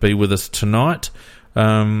couldn't be with us tonight.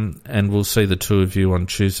 And we'll see the two of you on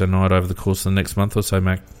Tuesday night over the course of the next month or so,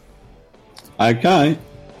 Mac. Okay.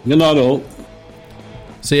 Good night, all.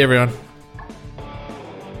 See you, everyone.